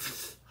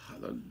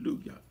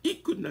 Hallelujah. He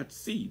could not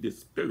see the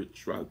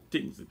spiritual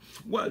things,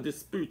 while the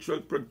spiritual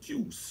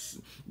produce,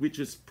 which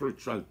is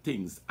spiritual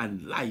things,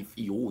 and life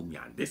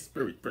eonian. The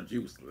spirit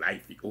produced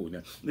life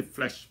eonian. The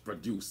flesh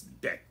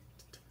produced death.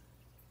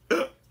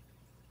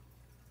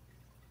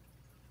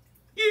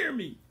 Hear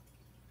me.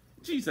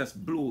 Jesus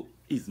blew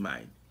his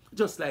mind,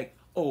 just like,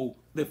 oh,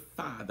 the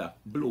father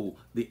blew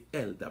the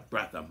elder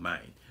brother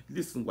mind.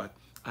 Listen what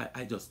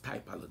I just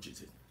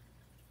typologized it.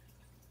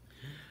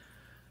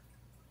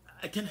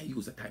 Can I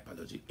use a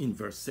typology in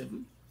verse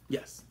 7?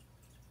 Yes.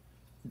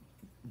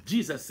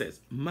 Jesus says,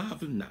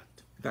 marvel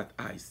not that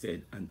I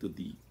said unto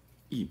thee,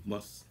 he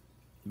must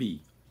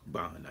be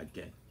born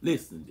again.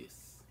 Listen to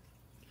this.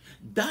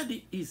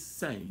 Daddy is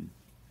saying,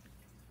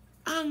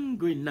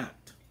 angry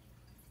not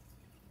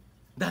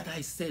that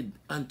I said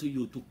unto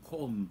you to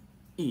come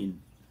in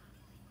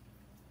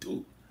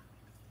to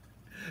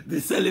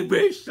the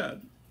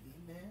celebration.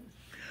 Amen.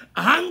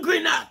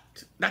 Angry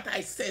not that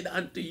I said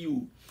unto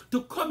you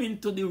to come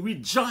into the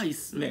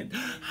rejoicement.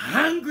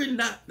 Angry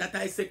not that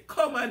I say,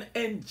 come and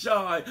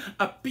enjoy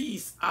a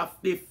piece of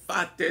the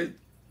fatted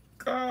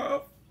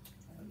calf.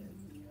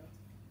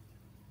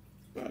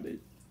 Hallelujah.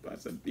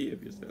 Pastor,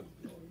 behave yourself.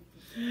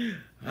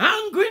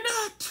 Angry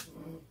not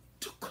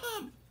to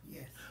come.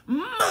 Yes.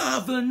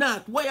 Marvel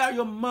not. Why are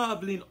you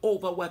marveling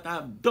over what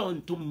I've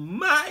done to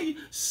my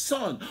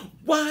son?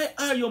 Why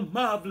are you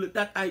marveling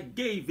that I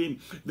gave him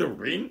the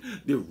ring,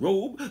 the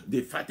robe,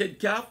 the fatted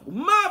calf?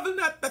 Marvel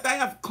not that I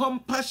have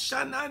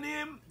compassion on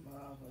him.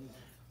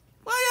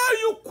 Why are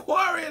you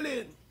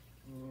quarreling?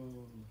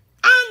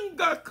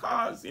 Anger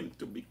caused him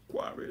to be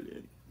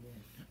quarreling.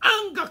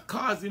 Anger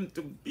caused him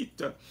to be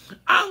bitter.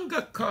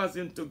 Anger caused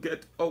him to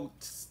get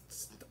out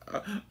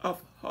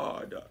of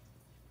order.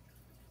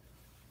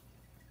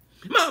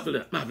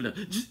 Marvelous, marvelous.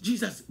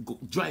 Jesus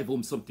drive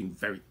home something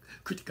very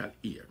critical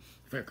here.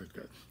 Very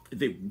critical.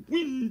 The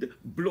wind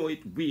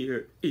bloweth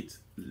where it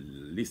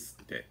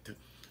listeth.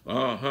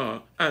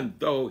 And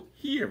thou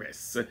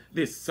hearest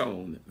the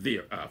sound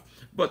thereof,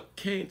 but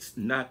canst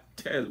not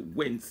tell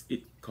whence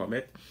it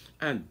cometh,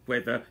 and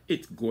whither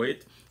it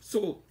goeth.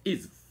 So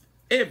is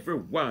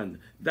everyone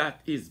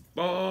that is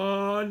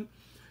born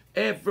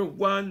of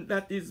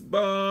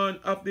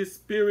the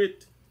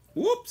Spirit.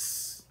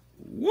 Whoops,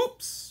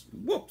 whoops,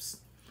 whoops.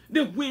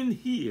 The wind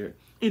here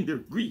in the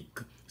Greek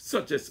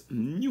suggests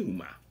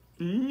pneuma,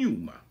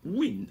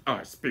 wind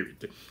or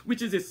spirit,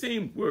 which is the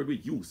same word we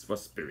use for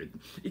spirit.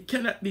 It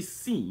cannot be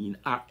seen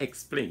or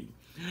explained.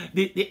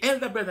 The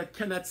elder brother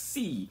cannot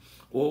see,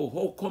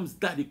 how comes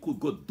daddy could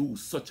go do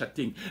such a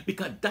thing,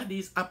 because daddy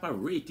is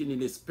operating in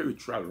the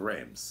spiritual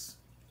realms.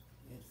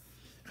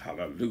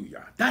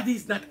 Hallelujah. That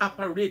is not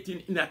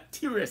operating in a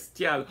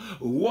terrestrial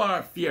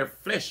warfare,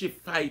 fleshy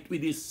fight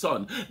with his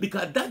son.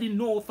 Because daddy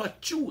knows for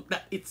truth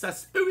that it's a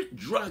spirit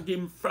drag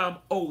him from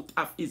out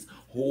of his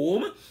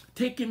home,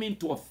 take him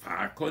into a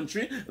far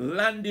country,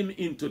 land him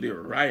into the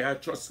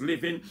riotous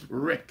living,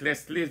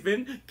 reckless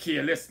living,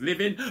 careless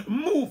living,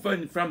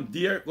 moving from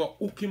there, go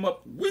hook him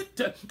up with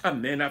a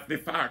men of the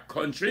far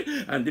country,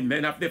 and the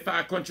men of the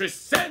far country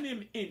send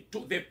him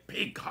into the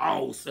pig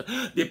house,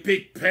 the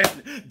pig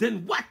pen.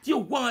 Then what you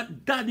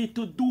want daddy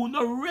to do?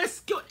 No,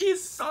 rescue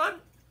his son?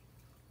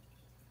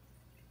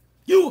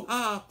 You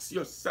ask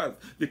yourself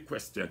the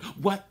question,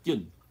 what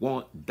you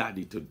want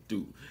daddy to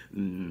do?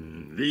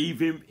 Leave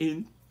him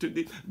into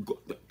the...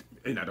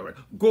 In other words,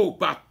 go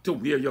back to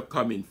where you're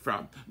coming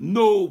from.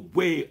 No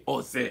way,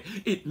 Jose.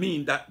 It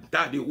means that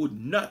daddy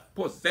would not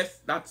possess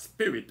that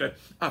spirit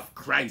of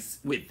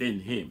Christ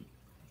within him.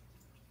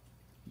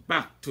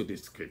 Back to the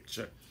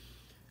scripture.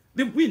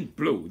 The wind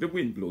blow, the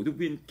wind blow. The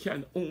wind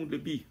can only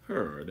be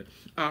heard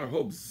or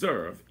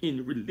observed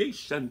in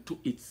relation to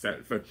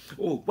itself.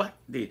 What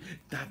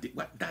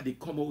daddy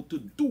come out to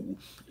do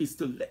is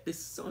to let the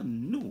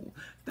son know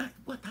that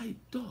what I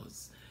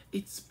does,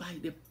 it's by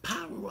the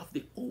power of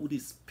the Holy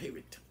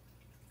Spirit.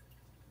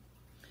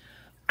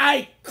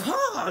 I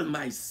call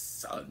my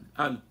son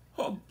and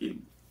hug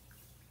him.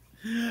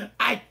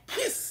 I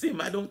kiss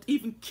him. I don't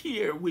even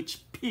care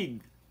which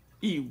pig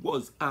he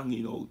was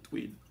hanging out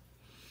with,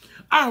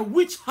 or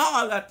which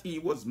harlot he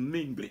was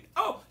mingling.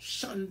 Oh,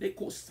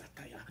 Shandeko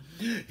Sataya.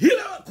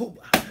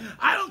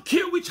 I don't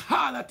care which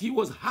harlot he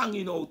was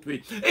hanging out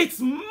with. It's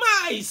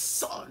my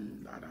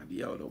son.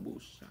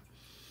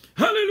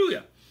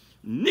 Hallelujah.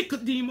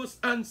 Nicodemus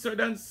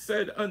answered and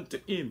said unto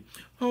him,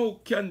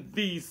 how can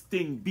these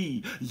things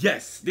be?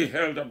 Yes, the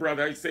elder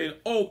brother is saying,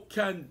 how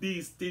can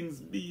these things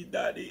be,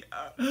 daddy?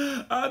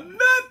 I'm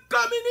not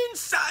coming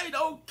inside.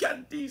 How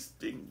can these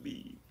things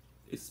be?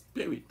 A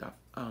spirit of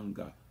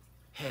anger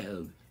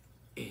held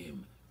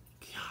him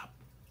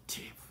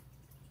captive.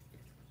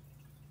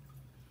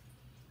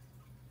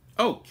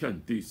 How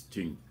can this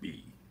thing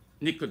be?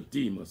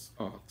 Nicodemus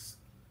asks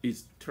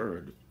his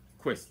third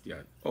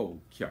question. How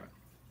can?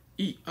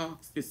 He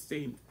asks the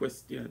same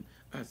question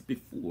as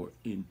before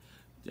in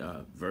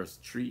verse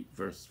 3,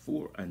 verse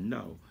 4, and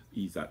now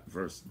he's at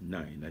verse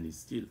 9, and he's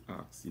still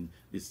asking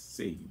the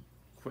same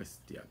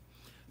question.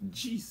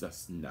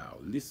 Jesus now,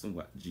 listen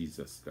what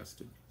Jesus has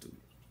to do.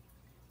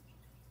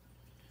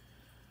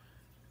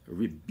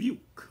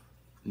 Rebuke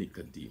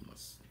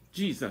Nicodemus.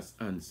 Jesus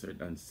answered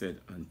and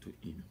said unto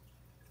him,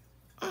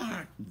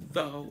 art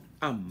thou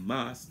a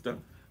master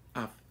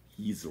of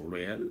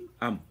Israel,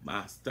 a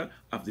master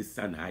of the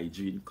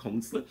Sanhedrin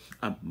council,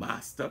 a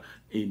master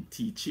in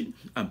teaching,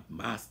 a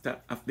master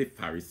of the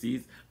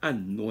Pharisees,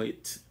 and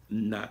knoweth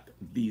not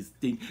these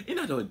things? In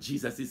other words,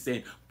 Jesus is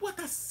saying, what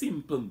a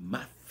simple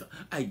math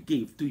I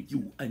gave to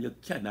you, and you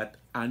cannot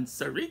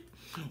answer it.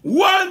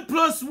 1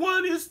 +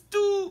 1 is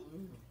 2.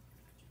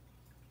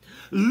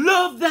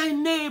 Love thy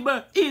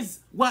neighbor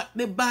is what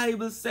the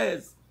Bible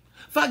says.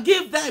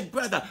 Forgive thy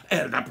brother.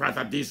 Elder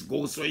brother, this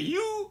goes for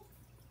you.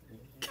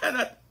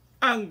 Cannot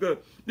anger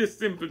the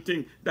simple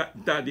thing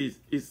that daddy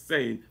is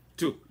saying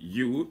to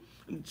you.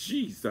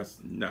 Jesus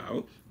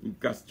now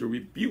got to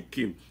rebuke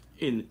him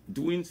in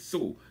doing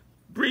so.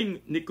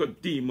 Bring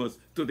Nicodemus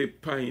to the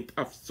point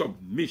of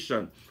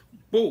submission.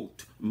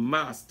 Both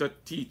master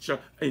teacher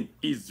in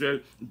Israel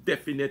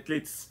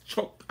definitely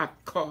struck a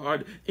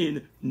chord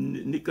in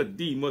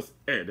Nicodemus'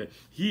 head.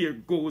 Here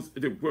goes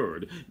the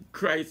word.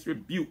 Christ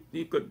rebuked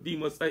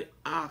Nicodemus. I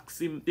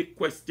asked him the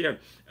question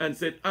and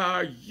said,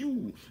 are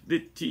you the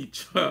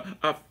teacher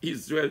of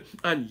Israel,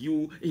 and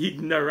you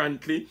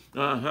ignorantly,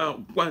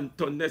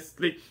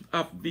 wantonously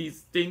of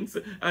these things,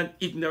 and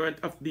ignorant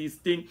of these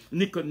things?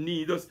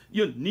 Nicodemus,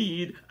 you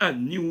need a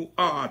new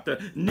heart.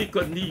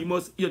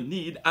 Nicodemus, you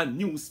need a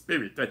new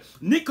spirit.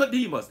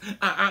 Nicodemus,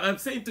 I'm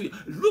saying to you,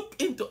 look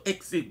into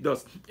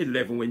Exodus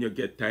 11 when you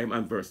get time,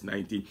 and verse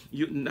 19.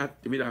 We don't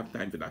have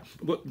time for that,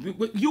 but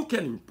you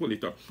can pull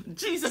it up.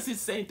 Jesus is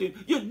saying to you,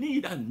 you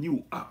need a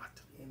new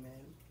heart.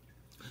 Amen.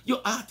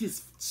 Your heart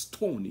is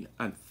stony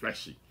and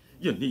fleshy.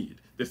 You need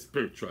the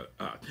spiritual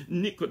art.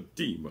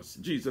 Nicodemus,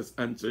 Jesus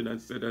answered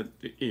and said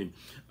unto him,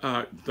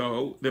 art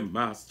thou the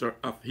master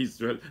of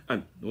Israel,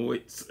 and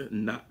knowest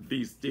not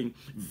these things?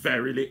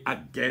 Verily,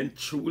 again,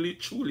 truly,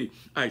 truly,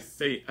 I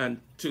say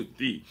unto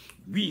thee,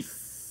 we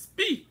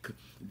speak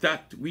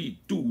that we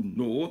do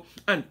know,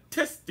 and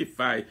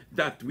testify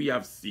that we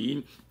have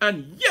seen,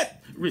 and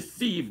yet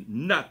receive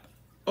not,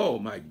 oh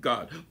my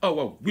God,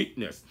 our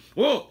witness.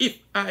 Oh, if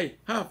I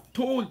have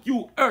told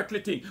you earthly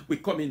things, we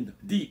come in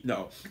deep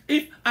now.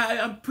 If I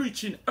am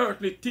preaching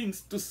earthly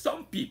things to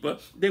some people,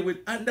 they will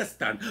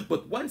understand.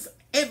 But once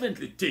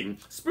heavenly thing,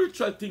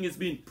 spiritual thing is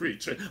being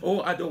preached,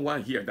 oh, I don't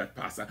want to hear that,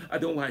 Pastor. I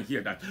don't want to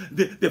hear that.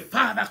 The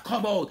Father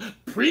come out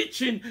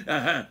preaching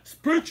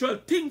spiritual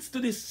things to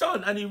the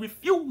Son, and he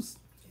refused.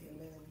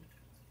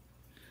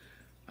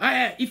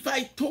 If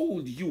I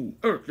told you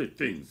earthly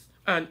things,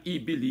 and he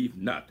believe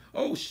not,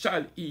 how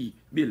shall he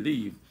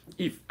believe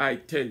if I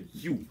tell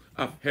you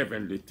of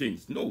heavenly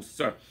things? No,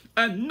 sir.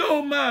 And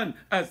no man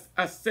has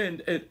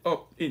ascended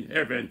up in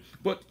heaven,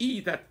 but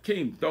he that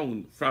came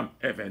down from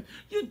heaven.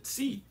 You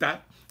see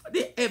that?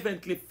 The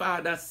heavenly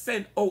Father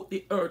sent out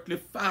the earthly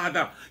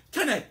Father.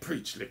 Can I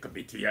preach a little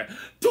bit here?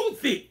 To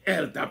the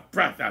elder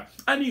brother.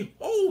 And he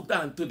hold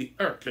on to the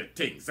earthly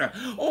things.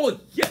 Oh,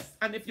 yes.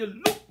 And if you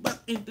look back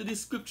into the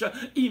scripture,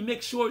 he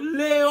makes sure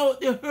lay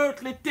out the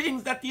earthly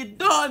things that he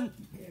done.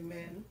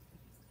 Amen.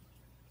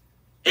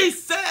 He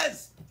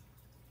says,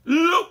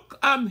 look,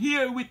 I'm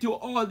here with you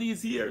all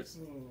these years.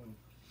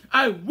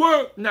 I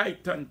work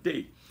night and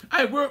day.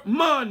 I work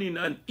morning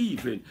and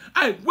evening.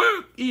 I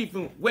work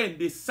even when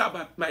the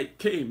Sabbath night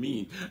came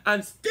in.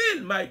 And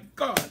still, my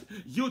God,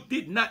 you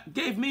did not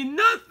give me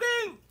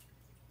nothing.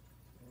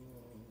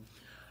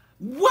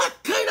 What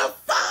kind of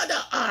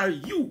father are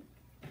you?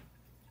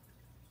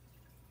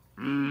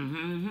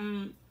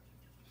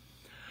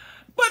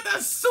 But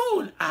as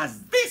soon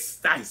as this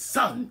thy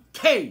son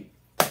came,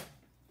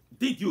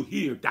 did you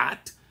hear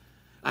that?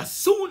 As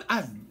soon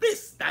as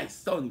this thy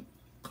son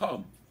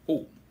come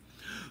home,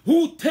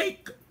 who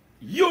take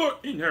your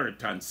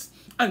inheritance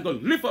and go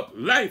live up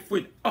life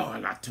with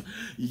all that,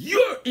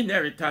 your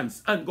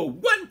inheritance, and go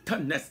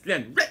wantonly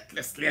and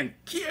recklessly and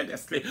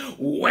carelessly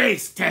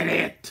wasted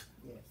it.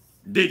 Yes.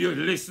 Did you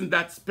listen to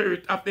that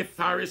spirit of the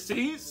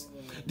Pharisees?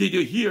 Did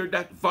you hear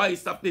that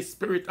voice of the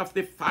spirit of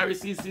the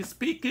Pharisees is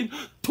speaking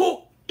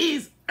to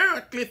his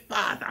earthly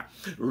father?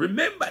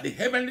 Remember, the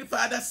heavenly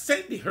Father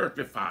sent the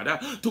earthly Father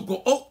to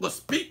go out to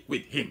speak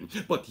with him,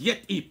 but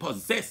yet he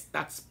possessed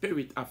that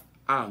spirit of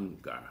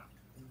anger.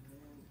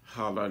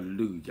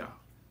 Hallelujah.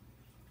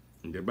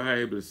 The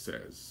Bible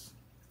says,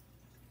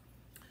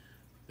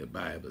 the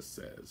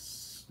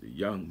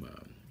young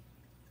man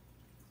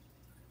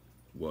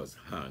was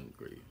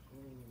hungry.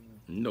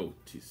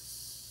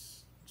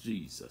 Notice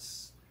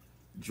Jesus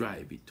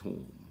drive it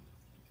home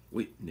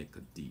with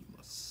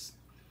Nicodemus.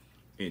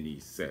 And he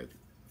says,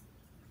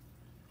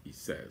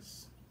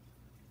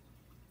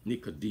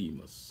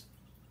 Nicodemus,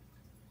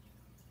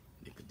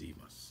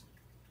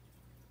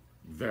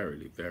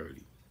 verily,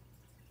 verily,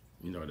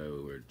 in other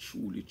words,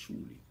 truly,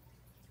 truly,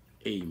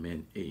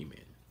 amen,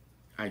 amen,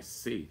 I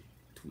say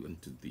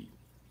unto thee,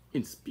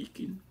 in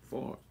speaking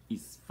for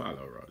his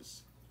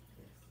followers,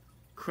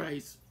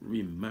 Christ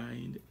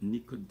remind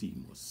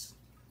Nicodemus,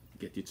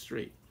 get it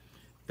straight,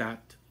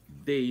 that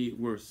they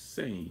were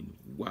saying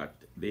what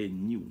they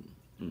knew,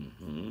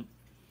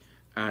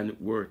 and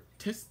were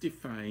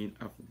testifying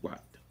of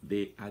what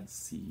they had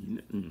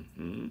seen.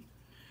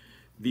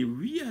 The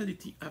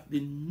reality of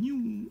the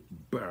new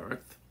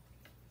birth,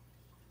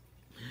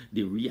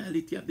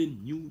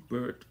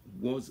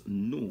 was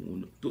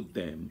known to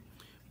them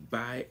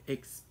by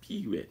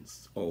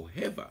experience.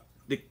 However,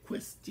 the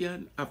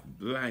question of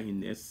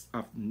blindness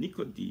of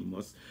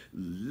Nicodemus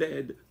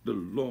led the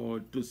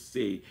Lord to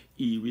say,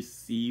 he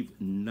received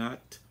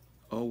not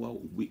our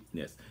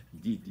witness.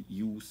 Did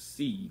you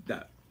see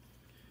that?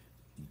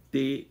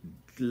 They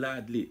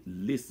gladly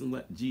listen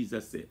what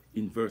Jesus said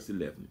in verse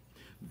 11.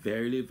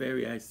 Verily,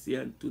 verily, I say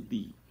unto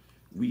thee,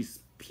 we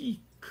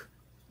speak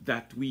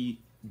that we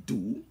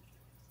do.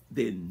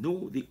 They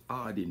know the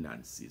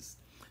ordinances.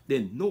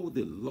 They know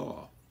the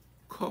law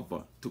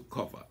cover to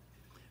cover.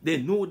 They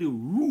know the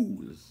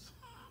rules.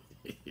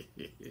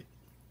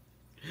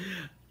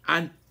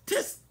 And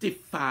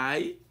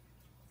testify,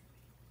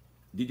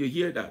 did you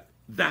hear that?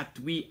 That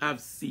we have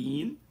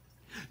seen,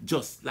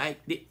 just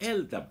like the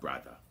elder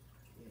brother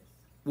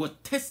was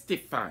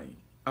testifying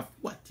of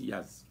what he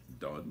has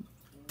done,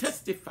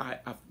 testify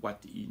of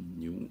what he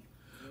knew.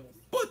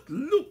 But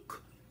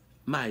look,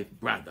 my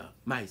brother,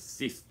 my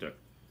sister,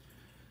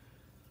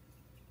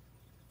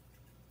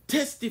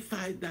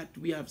 testify that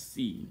we have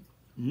seen.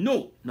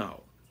 Note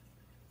now,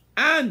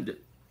 and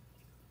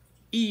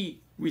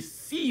he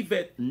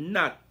receiveth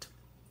not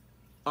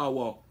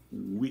our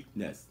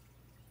witness.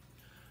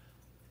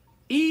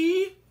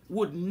 He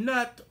would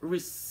not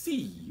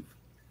receive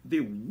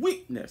the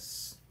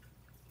witness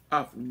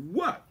of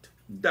what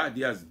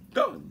Daddy has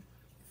done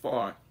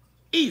for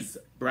his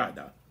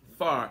brother,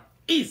 for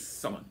his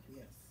son.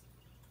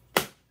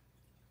 Yes.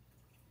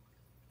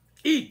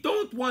 He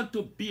don't want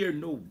to bear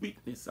no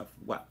witness of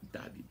what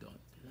daddy done.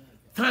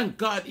 Thank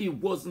God he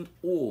wasn't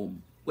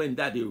home when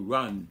daddy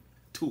ran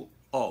to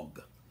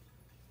hug,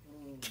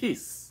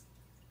 kiss,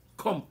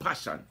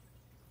 compassion,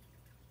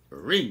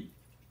 ring,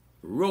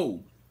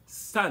 robe,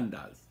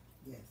 sandals.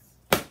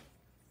 Yes.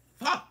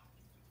 Fuck.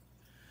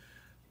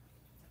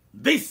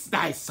 This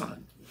thy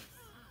son.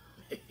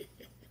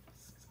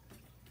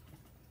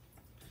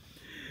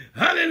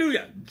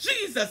 Hallelujah.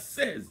 Jesus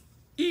says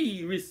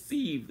he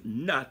received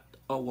not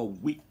our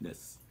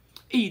witness.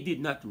 He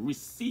did not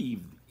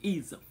receive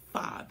his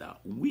Father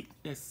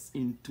witness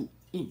into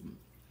him.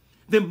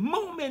 The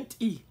moment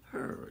he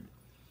heard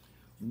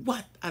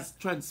what has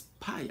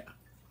transpired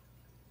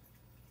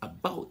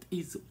about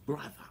his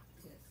brother,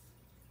 Yes.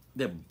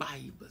 the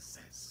Bible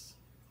says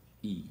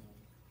he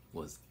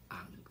was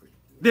angry.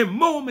 The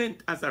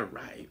moment has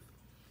arrived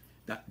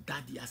that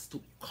daddy has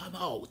to come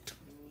out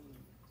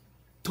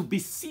to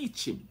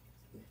beseech him,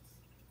 Yes.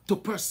 to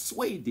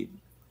persuade him,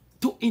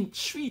 to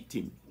entreat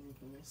him.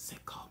 Say,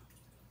 come.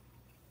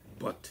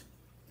 But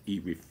he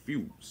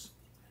refused.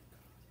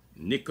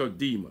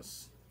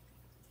 Nicodemus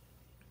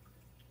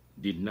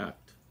did not,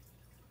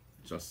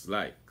 just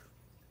like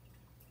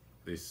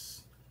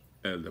this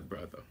elder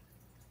brother,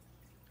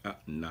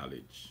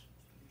 acknowledge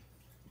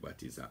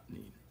what is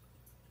happening.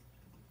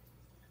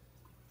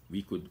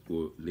 We could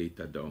go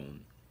later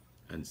down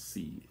and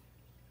see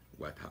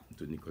what happened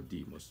to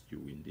Nicodemus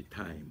during the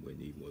time when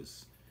he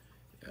was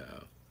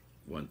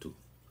want to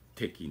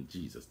take in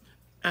Jesus.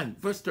 And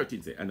verse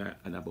 13 says,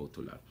 and about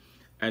to laugh,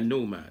 and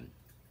no man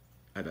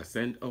had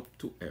ascended up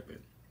to heaven,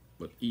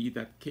 but he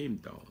that came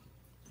down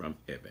from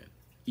heaven,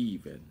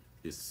 even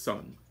the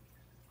Son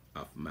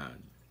of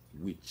Man,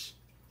 which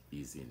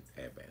is in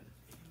heaven.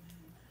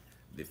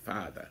 The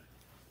Father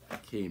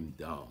came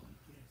down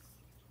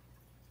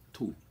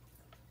to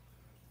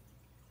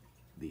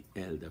the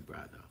elder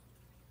brother,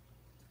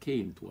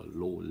 came to a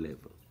low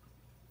level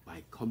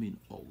by coming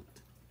out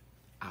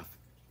of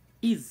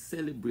his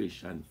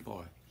celebration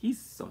for his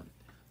son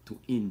to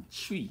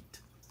entreat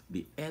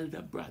the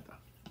elder brother.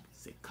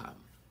 Say, come.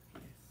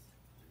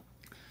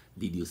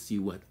 Did you see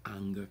what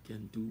anger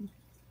can do?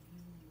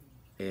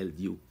 Held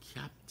you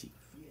captive.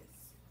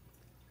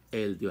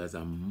 Held you as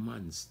a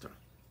monster.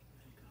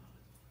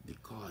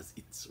 Because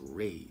it's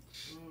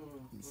rage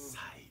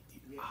inside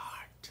the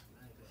heart.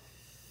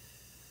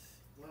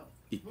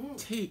 It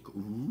take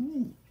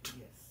root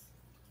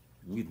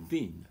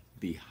within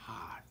the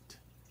heart.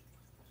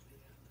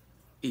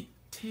 It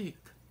take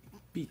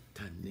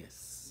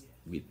bitterness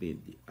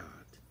within the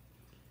heart.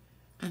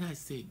 And I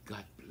say,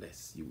 God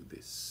bless you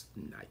this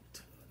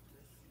night.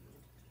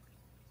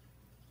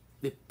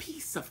 The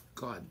peace of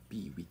God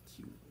be with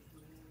you.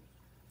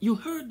 You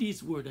heard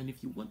these words, and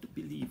if you want to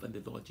believe in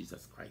the Lord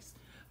Jesus Christ,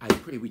 I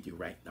pray with you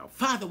right now.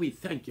 Father, we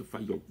thank you for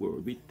your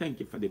word. We thank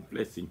you for the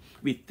blessing.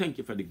 We thank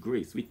you for the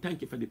grace. We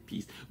thank you for the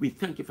peace. We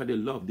thank you for the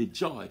love, the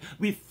joy.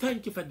 We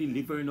thank you for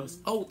delivering us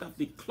out of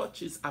the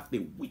clutches of the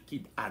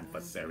wicked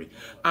adversary.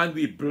 And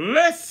we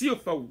bless you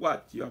for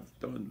what you have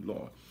done,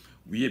 Lord.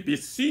 We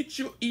beseech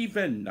you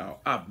even now,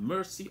 have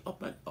mercy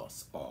upon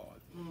us all.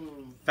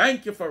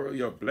 Thank you for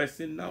your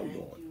blessing now,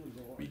 Lord.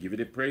 We give you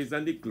the praise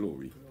and the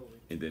glory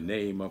in the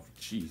name of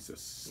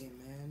Jesus.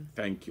 Amen.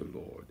 Thank you,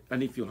 Lord.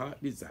 And if your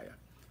heart desire,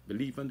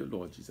 believe on the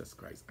Lord Jesus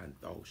Christ and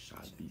thou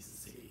shalt be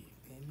saved.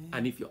 Amen.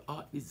 And if your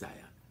heart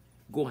desire,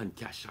 go and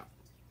cash up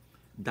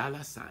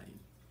 $,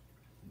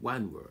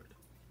 one word,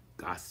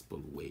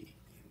 Gospel Way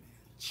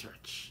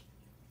Church.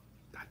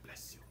 God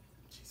bless you.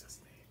 In Jesus'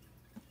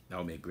 name.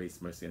 Now may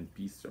grace, mercy, and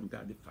peace from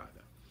God the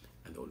Father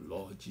and our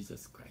Lord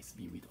Jesus Christ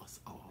be with us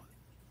all.